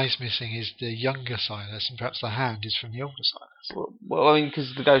and the eyes missing is the younger Silas, and perhaps the hand is from the older Silas. Well, I mean,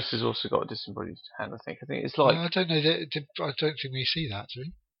 because the ghost has also got a disembodied hand. I think it's like, I don't know. I don't think we see that, do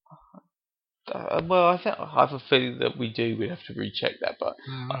we? Well, I have a feeling that we do. We have to recheck that, but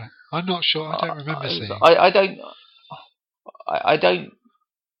Right. I'm not sure. I don't remember seeing. I don't.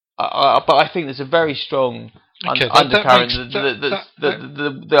 But I think there's a very strong undercurrent.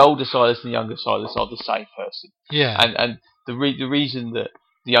 The older Silas and the younger Silas are the same person. Yeah. And the reason that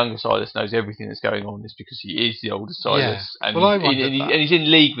the younger Silas knows everything that's going on is because he is the older Silas. Yeah. And, Well, and he's in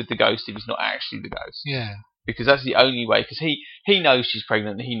league with the ghost if he's not actually the ghost. Yeah. Because that's the only way. Because he knows she's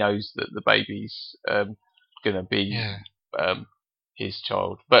pregnant. And he knows that the baby's going to be his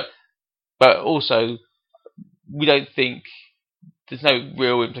child. But also, we don't think. There's no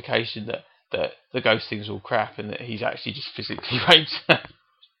real implication that the ghost thing's all crap and that he's actually just physically raped her.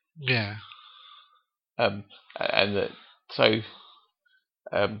 Yeah. And that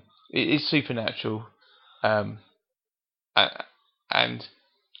it is supernatural. And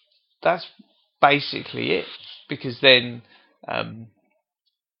that's basically it. Because then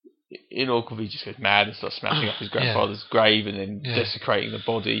in Ogilvy just goes mad and starts smashing up his grandfather's grave and then desecrating the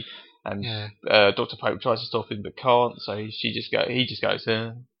body. And Dr. Pope tries to stop him but can't, so he just goes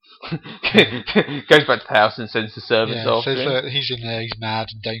goes back to the house and sends the servants after him. Says he's in there, he's mad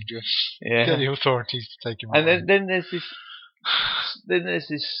and dangerous. Get the authorities to take him out. And then there's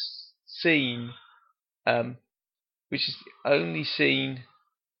this scene, which is the only scene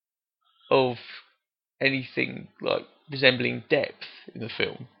of anything like resembling depth in the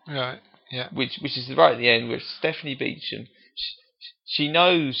film. Right. Yeah. Which is right at the end, where Stephanie Beacham. She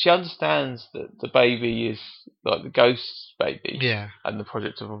understands that the baby is like the ghost's baby, and the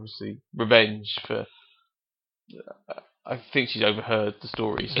project of obviously revenge for. I think she's overheard the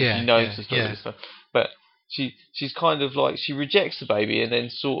story, so she knows the story and stuff. But she's kind of like she rejects the baby and then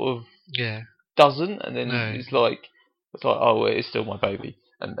sort of doesn't, and then it's like oh, well, it's still my baby,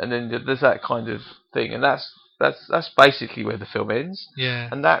 and then there's that kind of thing, and that's basically where the film ends. Yeah,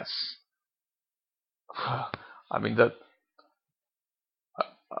 and that's I mean the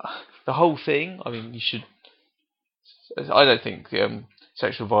whole thing. I mean, you should. I don't think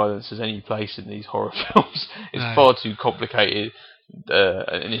sexual violence has any place in these horror films. It's No. far too complicated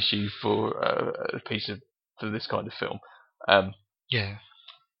an issue for for this kind of film. Yeah.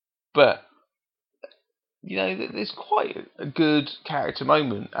 But there's quite a good character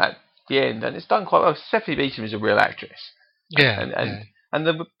moment at the end, and it's done quite well. Stephanie Beacham is a real actress. Yeah. And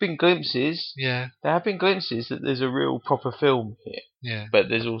there have been glimpses. Yeah. There have been glimpses that there's a real proper film here. Yeah. But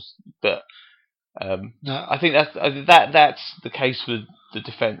there's also, No. I think that's the case for the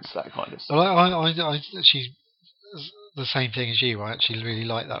defence, that kind of stuff. Well, I actually the same thing as you. I actually really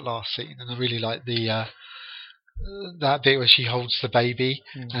like that last scene, and I really like the that bit where she holds the baby,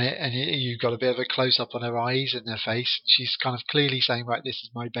 and you've got a bit of a close up on her eyes and her face. She's kind of clearly saying, "Right, this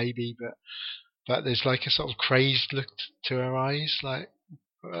is my baby," but there's like a sort of crazed look to her eyes, like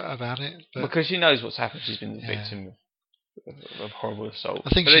about it. But because she knows what's happened. She's been the victim of horrible assault. I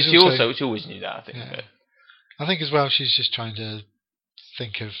think but she always knew that. I think. Yeah. I think as well, she's just trying to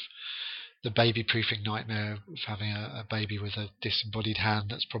think of the baby-proofing nightmare of having a baby with a disembodied hand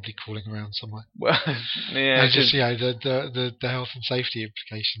that's probably crawling around somewhere. Well, yeah, and just the health and safety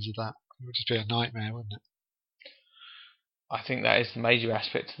implications of that. It would just be a nightmare, wouldn't it? I think that is the major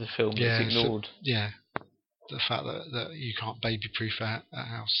aspect of the film that's ignored. The fact that you can't baby-proof a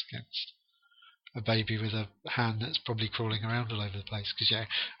house against a baby with a hand that's probably crawling around all over the place. Because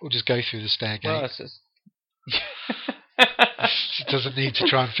it'll just go through the stair gate. Well, It doesn't need to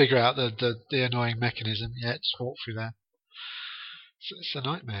try and figure out the annoying mechanism. Yeah, just walk through there. It's a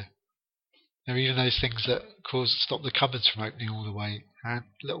nightmare. Even those things that stop the cupboards from opening all the way,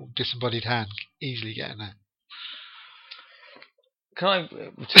 little disembodied hand easily get in there. Can I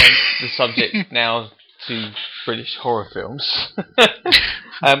return the subject now to British horror films?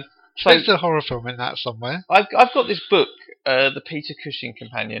 There's a horror film in that somewhere. I've got this book, The Peter Cushing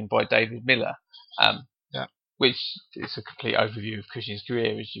Companion by David Miller, which is a complete overview of Cushing's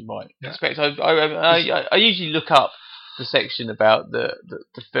career, as you might expect. I usually look up the section about the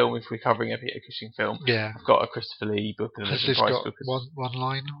film if we're covering a Peter Cushing film. Yeah. I've got a Christopher Lee book and a Has this Price got book. one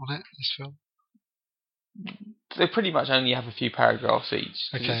line on it, this film? They pretty much only have a few paragraphs each.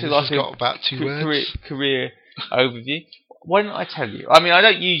 Okay, it's this like has got about 2 words. Career overview. Why don't I tell you? I mean, I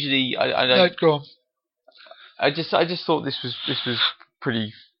don't usually. I don't. No, go on. I just thought this was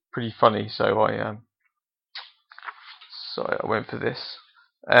pretty funny, so I went for this.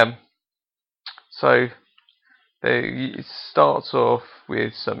 So it starts off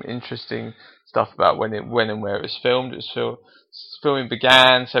with some interesting stuff about when and where it was filmed. Filming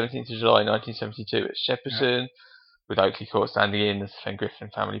began 17th of July 1972 at Shepperton, with Oakley Court standing in as the Fen Griffin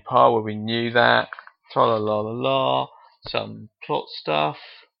family par, where we knew that. Tra la la la la. Some plot stuff.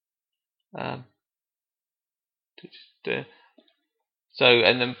 So,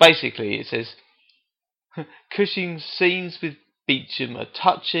 and then basically it says Cushing's scenes with Beecham are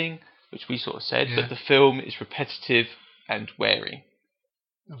touching, which we sort of said, but the film is repetitive and wearing.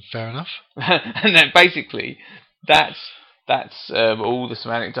 Fair enough. And then basically that's all the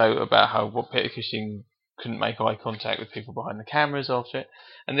some anecdote about what Peter Cushing couldn't make eye contact with people behind the cameras after it.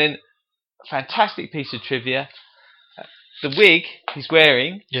 And then a fantastic piece of trivia. The wig he's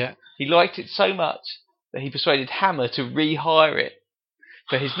wearing, he liked it so much that he persuaded Hammer to rehire it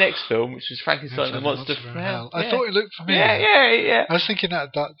for his next film, which was Frankenstein the Monster from Hell. I thought it looked familiar. Yeah. I was thinking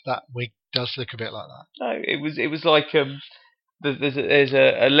that wig does look a bit like that. No, it was like there's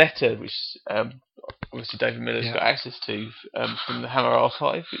a letter which obviously David Miller's got access to from the Hammer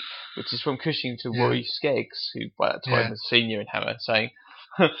archive, which is from Cushing to Roy Skeggs, who by that time was senior in Hammer, saying,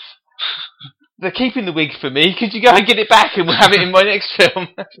 "They're keeping the wig for me. Could you go and get it back, and we'll have it in my next film?"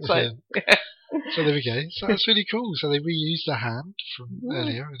 So there we go. So that's really cool. So they reused the hand from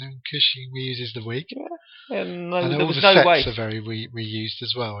earlier, and then Cushing reuses the wig. And all there was the no sets waste. are very reused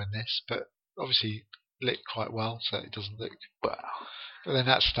as well in this, but obviously lit quite well, so it doesn't look. Wow. But then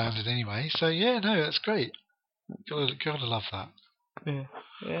that's standard anyway. So that's great. Gotta love that. Yeah.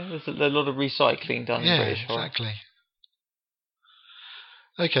 There's a lot of recycling done in British horror. Exactly.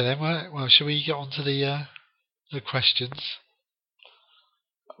 Okay then. Well, shall we get on to the questions?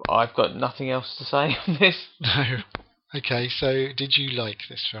 I've got nothing else to say on this. No. Okay, so did you like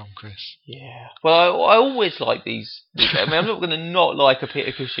this film, Chris? Yeah. Well, I always like these. I mean, I'm not going to not like a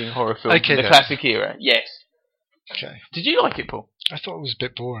Peter Cushing horror film from the classic era. Yes. Okay. Did you like it, Paul? I thought it was a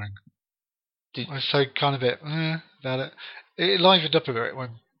bit boring. I was so kind of a bit about it. It livened up a bit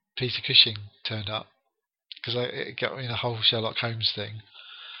when Peter Cushing turned up, because it got the whole Sherlock Holmes thing.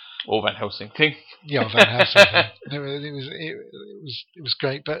 Or Van Helsing thing. Yeah, Van Helsing thing. It was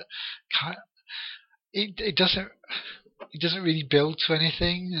great, but it doesn't really build to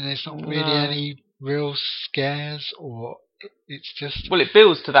anything, and there's not really No. any real scares, or it's just Well, it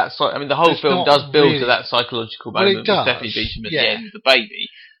builds to that. I mean, the whole It's film not does build really- to that psychological Well, it moment with does, Stephanie Beacham at yeah. the end with the baby,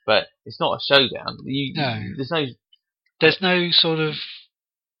 but it's not a showdown. No. There's no. there's no sort of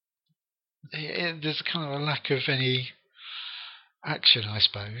there's kind of a lack of any action, I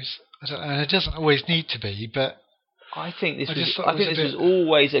suppose. And it doesn't always need to be, but I think this I just was. thought I it was think a this bit- was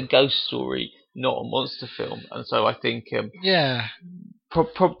always a ghost story, not a monster film, and so I think yeah,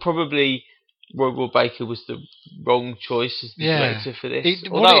 probably Roy Baker was the wrong choice as the Yeah. director for this.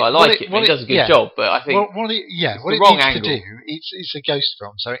 What Although it- I what like it- it, what he it- does a good yeah. job. But I think what it it's what the it wrong needs angle. to do, it's a ghost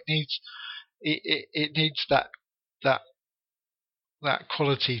film, so it needs it needs that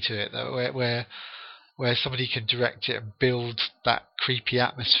quality to it, that where somebody can direct it and build that creepy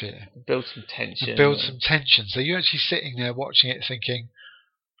atmosphere, build some tension. and build some tension. So you're actually sitting there watching it, thinking,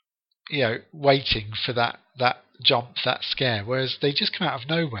 waiting for that jump, that scare. Whereas they just come out of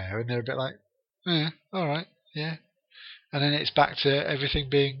nowhere and they're a bit like, all right, yeah, and then it's back to everything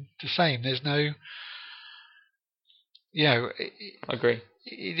being the same. There's no, I agree.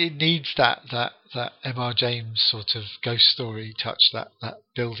 it needs that M.R. James sort of ghost story touch, that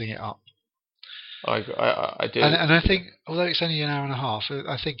building it up. I do. And I think, although it's only an hour and a half,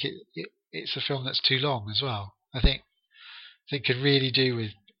 I think it's a film that's too long as well. I think it could really do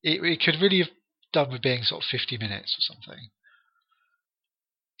with it could really have done with being sort of 50 minutes or something.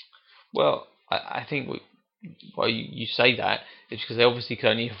 Well, I think why you say that is because they obviously can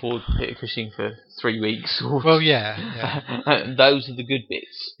only afford Peter Cushing for 3 weeks. Well, yeah. And those are the good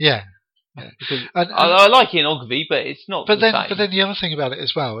bits. Yeah. Because And- I like Ian Ogilvy, but it's not. But the then same. the other thing about it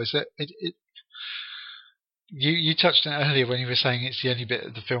as well is that you touched on it earlier when you were saying it's the only bit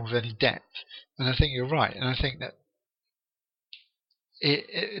of the film with any depth, and I think you're right. And I think that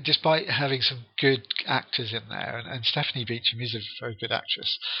it despite having some good actors in there, and Stephanie Beacham is a very good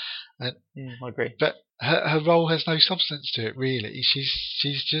actress, I agree. but her role has no substance to it really.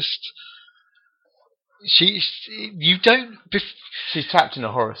 She's just you don't. She's trapped in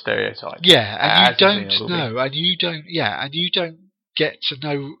a horror stereotype. Yeah, and As you is Ian don't Ogilvy. know, and you don't get to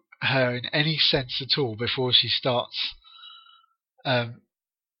know her in any sense at all before she starts.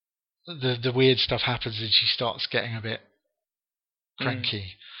 The weird stuff happens, and she starts getting a bit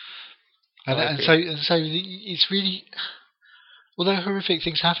cranky, I and agree. so it's really, although horrific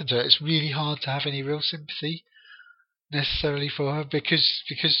things happen to her, it's really hard to have any real sympathy necessarily for her because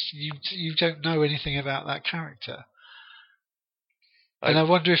you don't know anything about that character. And I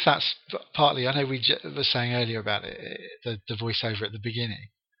wonder if that's partly. I know we were saying earlier about it, the voiceover at the beginning.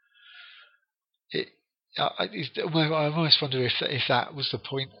 I almost wonder if that was the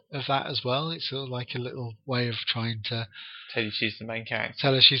point of that as well. It's sort of like a little way of trying to Tell you she's the main character.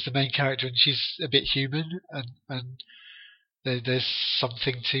 tell her she's the main character and she's a bit human, and there's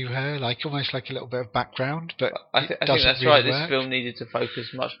something to her, like almost like a little bit of background. But I think doesn't that's really right. work. This film needed to focus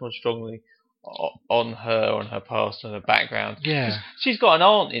much more strongly on her, on her past, on her background. Yeah. 'Cause she's got an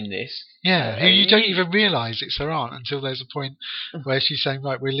aunt in this. Yeah, who you don't you- even realise it's her aunt until there's a point where she's saying,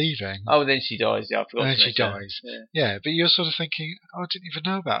 "Right, we're leaving," Oh, then she dies. Yeah, I forgot. and then to she mention that. dies. Yeah, Yeah, but you're sort of thinking, "Oh, I didn't even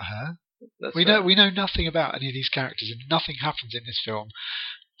know about her." that's We right. know nothing about any of these characters, and nothing happens in this film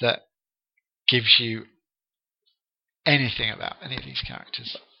that gives you anything about any of these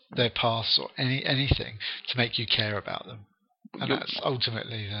characters, their past or anything to make you care about them. And You're- that's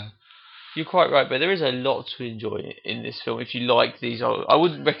ultimately the. You're quite right, but there is a lot to enjoy in this film. If you like these, I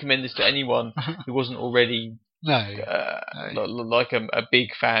wouldn't recommend this to anyone who wasn't already No. like a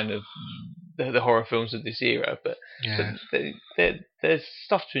big fan of the horror films of this era. But Yeah. there's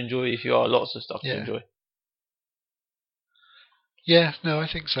stuff to enjoy if you are. Lots of stuff to Yeah. enjoy. Yeah. No, I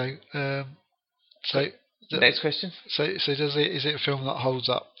think so. So. Next question. So is it a film that holds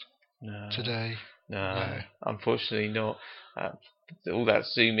up No. today? No, unfortunately not. All that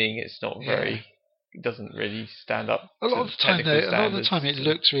zooming, it's not very. It doesn't really stand up. A lot to of the time, technical though, it standards.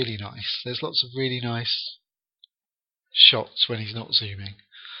 looks really nice. There's lots of really nice shots when he's not zooming.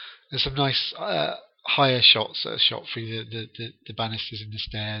 There's some nice higher shots that are shot through the banisters in the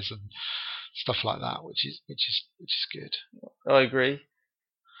stairs and stuff like that, which is good. I agree.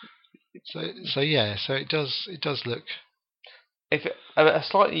 So yeah, so it does look. If a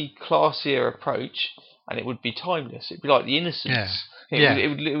slightly classier approach, and it would be timeless. It'd be like The Innocents. Yeah.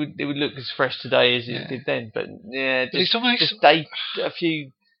 It would look as fresh today as it did then. But yeah, But it's almost just date a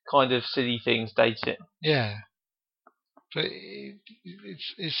few kind of silly things. Date it. yeah. But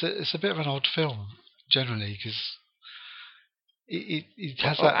it's a bit of an odd film generally because it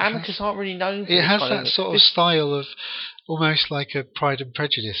has that. Amicus aren't really known for It this has kind that sort of style of almost like a Pride and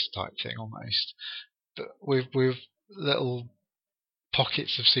Prejudice type thing, almost, with little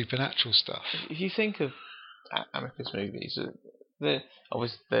pockets of supernatural stuff. If you think of Amicus movies, they're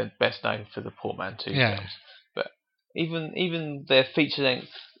obviously they're best known for the Portmanteau films, but even their feature-length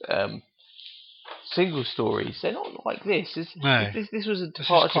single stories, they're not like this. This was a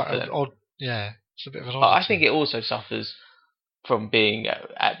departure for them. Odd. Yeah, it's a bit of an But odd. I think it also suffers from being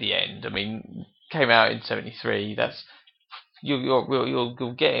at the end. I mean, came out in '73. That's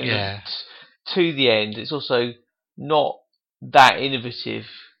you're getting to the end. It's also not that innovative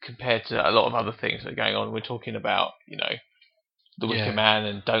compared to a lot of other things that are going on. We're talking about, The Wicker Man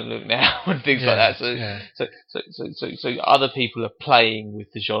and Don't Look Now and things like that. So other people are playing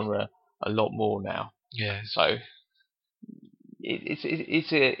with the genre a lot more now. Yeah. So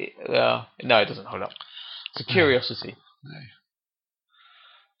no, it doesn't hold up. It's a curiosity. No.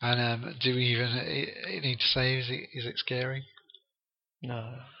 And do we even need to say is it scary?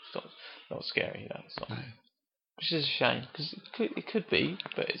 No, it's not scary. No, it's not. No. Which is a shame because it could be,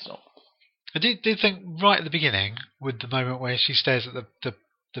 but it's not. I did think right at the beginning with the moment where she stares at the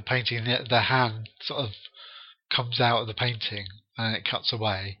painting and the hand sort of comes out of the painting and it cuts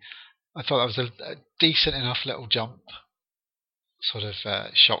away. I thought that was a decent enough little jump sort of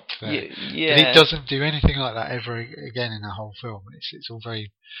shock there. Yeah. But it doesn't do anything like that ever again in the whole film. It's all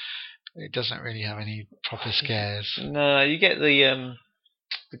very. It doesn't really have any proper scares. No, you get the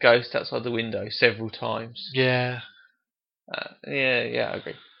ghost outside the window several times. Yeah. Yeah, I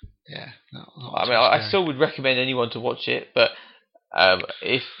agree. Yeah. I mean, I still would recommend anyone to watch it, but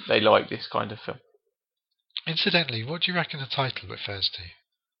if they like this kind of film. Incidentally, what do you reckon the title refers to?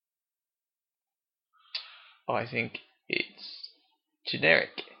 I think it's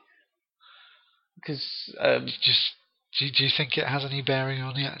generic. Because do you think it has any bearing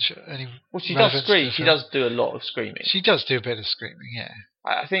on the actual well, she does scream. She does do a lot of screaming. She does do a bit of screaming, yeah.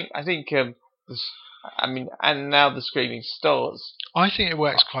 I think and now the screaming starts. I think it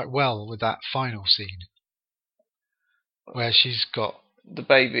works quite well with that final scene where she's got the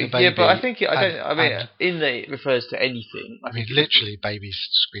baby. Yeah, but I think it refers to anything. I mean, literally, babies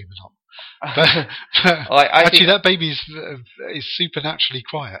screaming on. But actually, that baby is supernaturally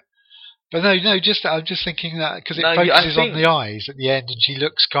quiet. But no, I'm just thinking that because it focuses on the eyes at the end, and she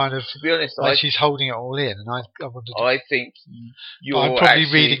looks kind of, to be honest, like she's holding it all in, and I wondered. I think I'm probably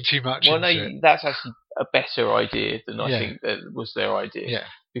reading too much. Well, no, that's actually a better idea than I think that was their idea. Yeah.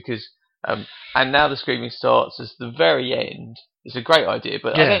 Because and now the screaming starts as the very end. It's a great idea,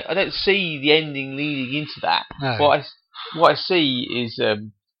 but I don't see the ending leading into that. No. What I see is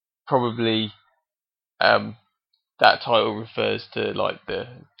probably that title refers to like the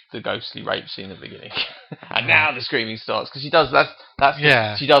ghostly rape scene at the beginning, and now the screaming starts because she does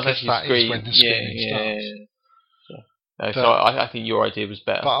she does actually scream when the screaming starts. So I think your idea was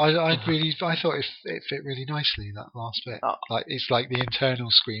better. But I thought it fit really nicely, that last bit. Like it's like the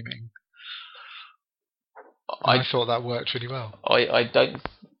internal screaming. I thought that worked really well.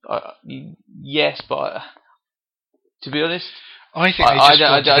 Yes, but to be honest, I think I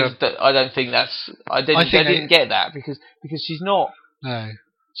don't think that's. I didn't get that because she's not. No.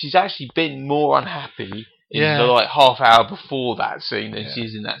 She's actually been more unhappy in the half hour before that scene than she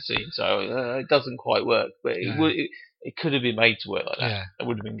is in that scene. So it doesn't quite work. But it could have been made to work like that. Yeah. It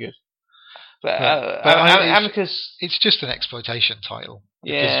would have been good. But Amicus. It's just an exploitation title.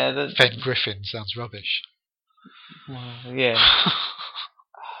 Yeah. Fen Griffin sounds rubbish. Well, yeah.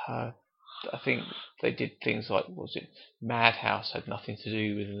 I think they did things like, Madhouse had nothing to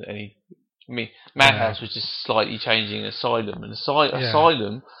do with any. I mean, Madhouse was just slightly changing Asylum, and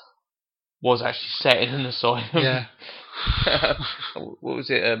Asylum was actually set in an asylum. Yeah. What was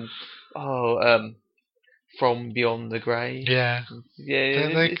it? From Beyond the Grave. Yeah.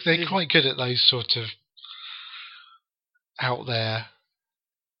 Yeah. They're quite good at those sort of out there,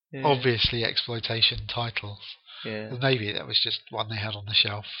 obviously exploitation titles. Yeah. Well, maybe that was just one they had on the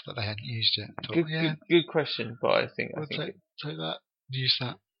shelf that they hadn't used yet. Good question, but I think take that, use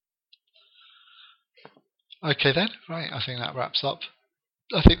that. Okay then, right. I think that wraps up.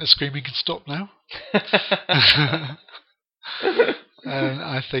 I think the screaming can stop now. And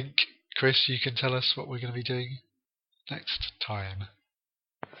I think, Chris, you can tell us what we're going to be doing next time.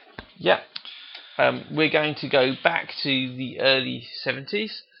 Yeah. We're going to go back to the early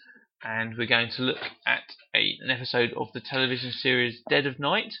 70s, and we're going to look at an episode of the television series Dead of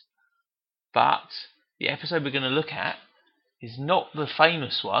Night. But the episode we're going to look at is not the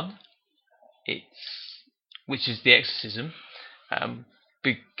famous one. Which is The Exorcism,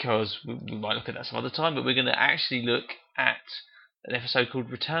 because we might look at that some other time, but we're going to actually look at an episode called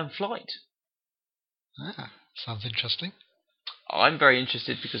Return Flight. Sounds interesting. I'm very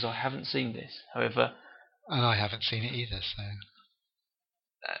interested because I haven't seen this. However, And I haven't seen it either, so.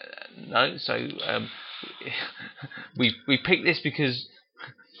 no. So we picked this because,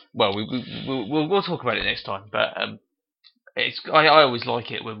 well, we'll talk about it next time. But I always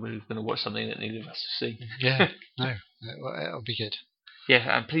like it when we're going to watch something that neither of us have seen. Yeah, no, it'll be good.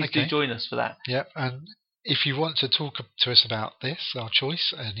 Yeah, and please do join us for that. Yep, and if you want to talk to us about this, our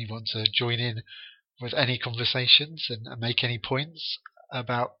choice, and you want to join in with any conversations and make any points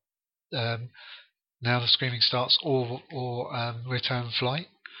about Now the Screaming Starts or Return Flight,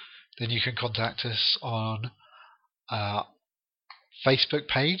 then you can contact us on our Facebook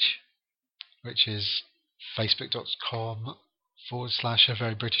page, which is facebook.com/A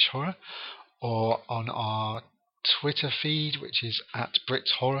Very British Horror, or on our Twitter feed, which is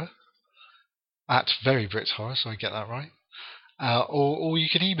 @BritsHorror, @VeryBritsHorror, so I get that right. Or you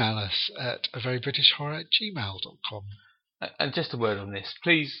can email us at averybritishhorror@gmail.com. And just a word on this,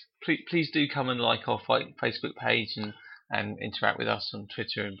 please do come and like our Facebook page and interact with us on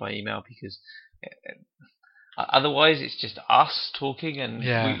Twitter and by email, because otherwise it's just us talking, and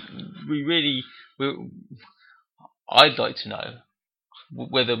I'd like to know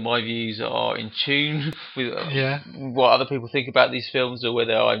whether my views are in tune with what other people think about these films, or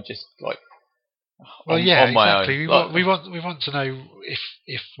whether I'm just like on my exactly. own. We want to know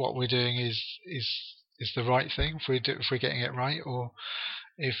if what we're doing is the right thing, if we're getting it right, or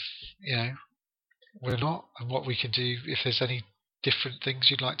if we're not, and what we can do if there's any different things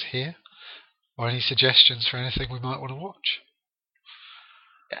you'd like to hear, or any suggestions for anything we might want to watch.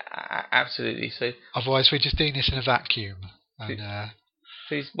 Absolutely. So otherwise, we're just doing this in a vacuum, and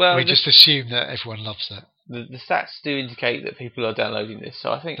we just assume that everyone loves it. The stats do indicate that people are downloading this,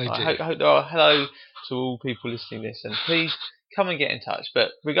 so I think I hope hello to all people listening to this, and please come and get in touch.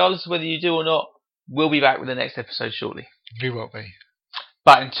 But regardless of whether you do or not, we'll be back with the next episode shortly. We will be.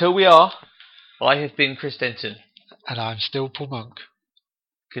 But until we are, I have been Chris Denton. And I'm still Paul Monk.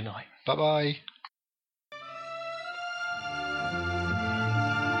 Good night. Bye-bye.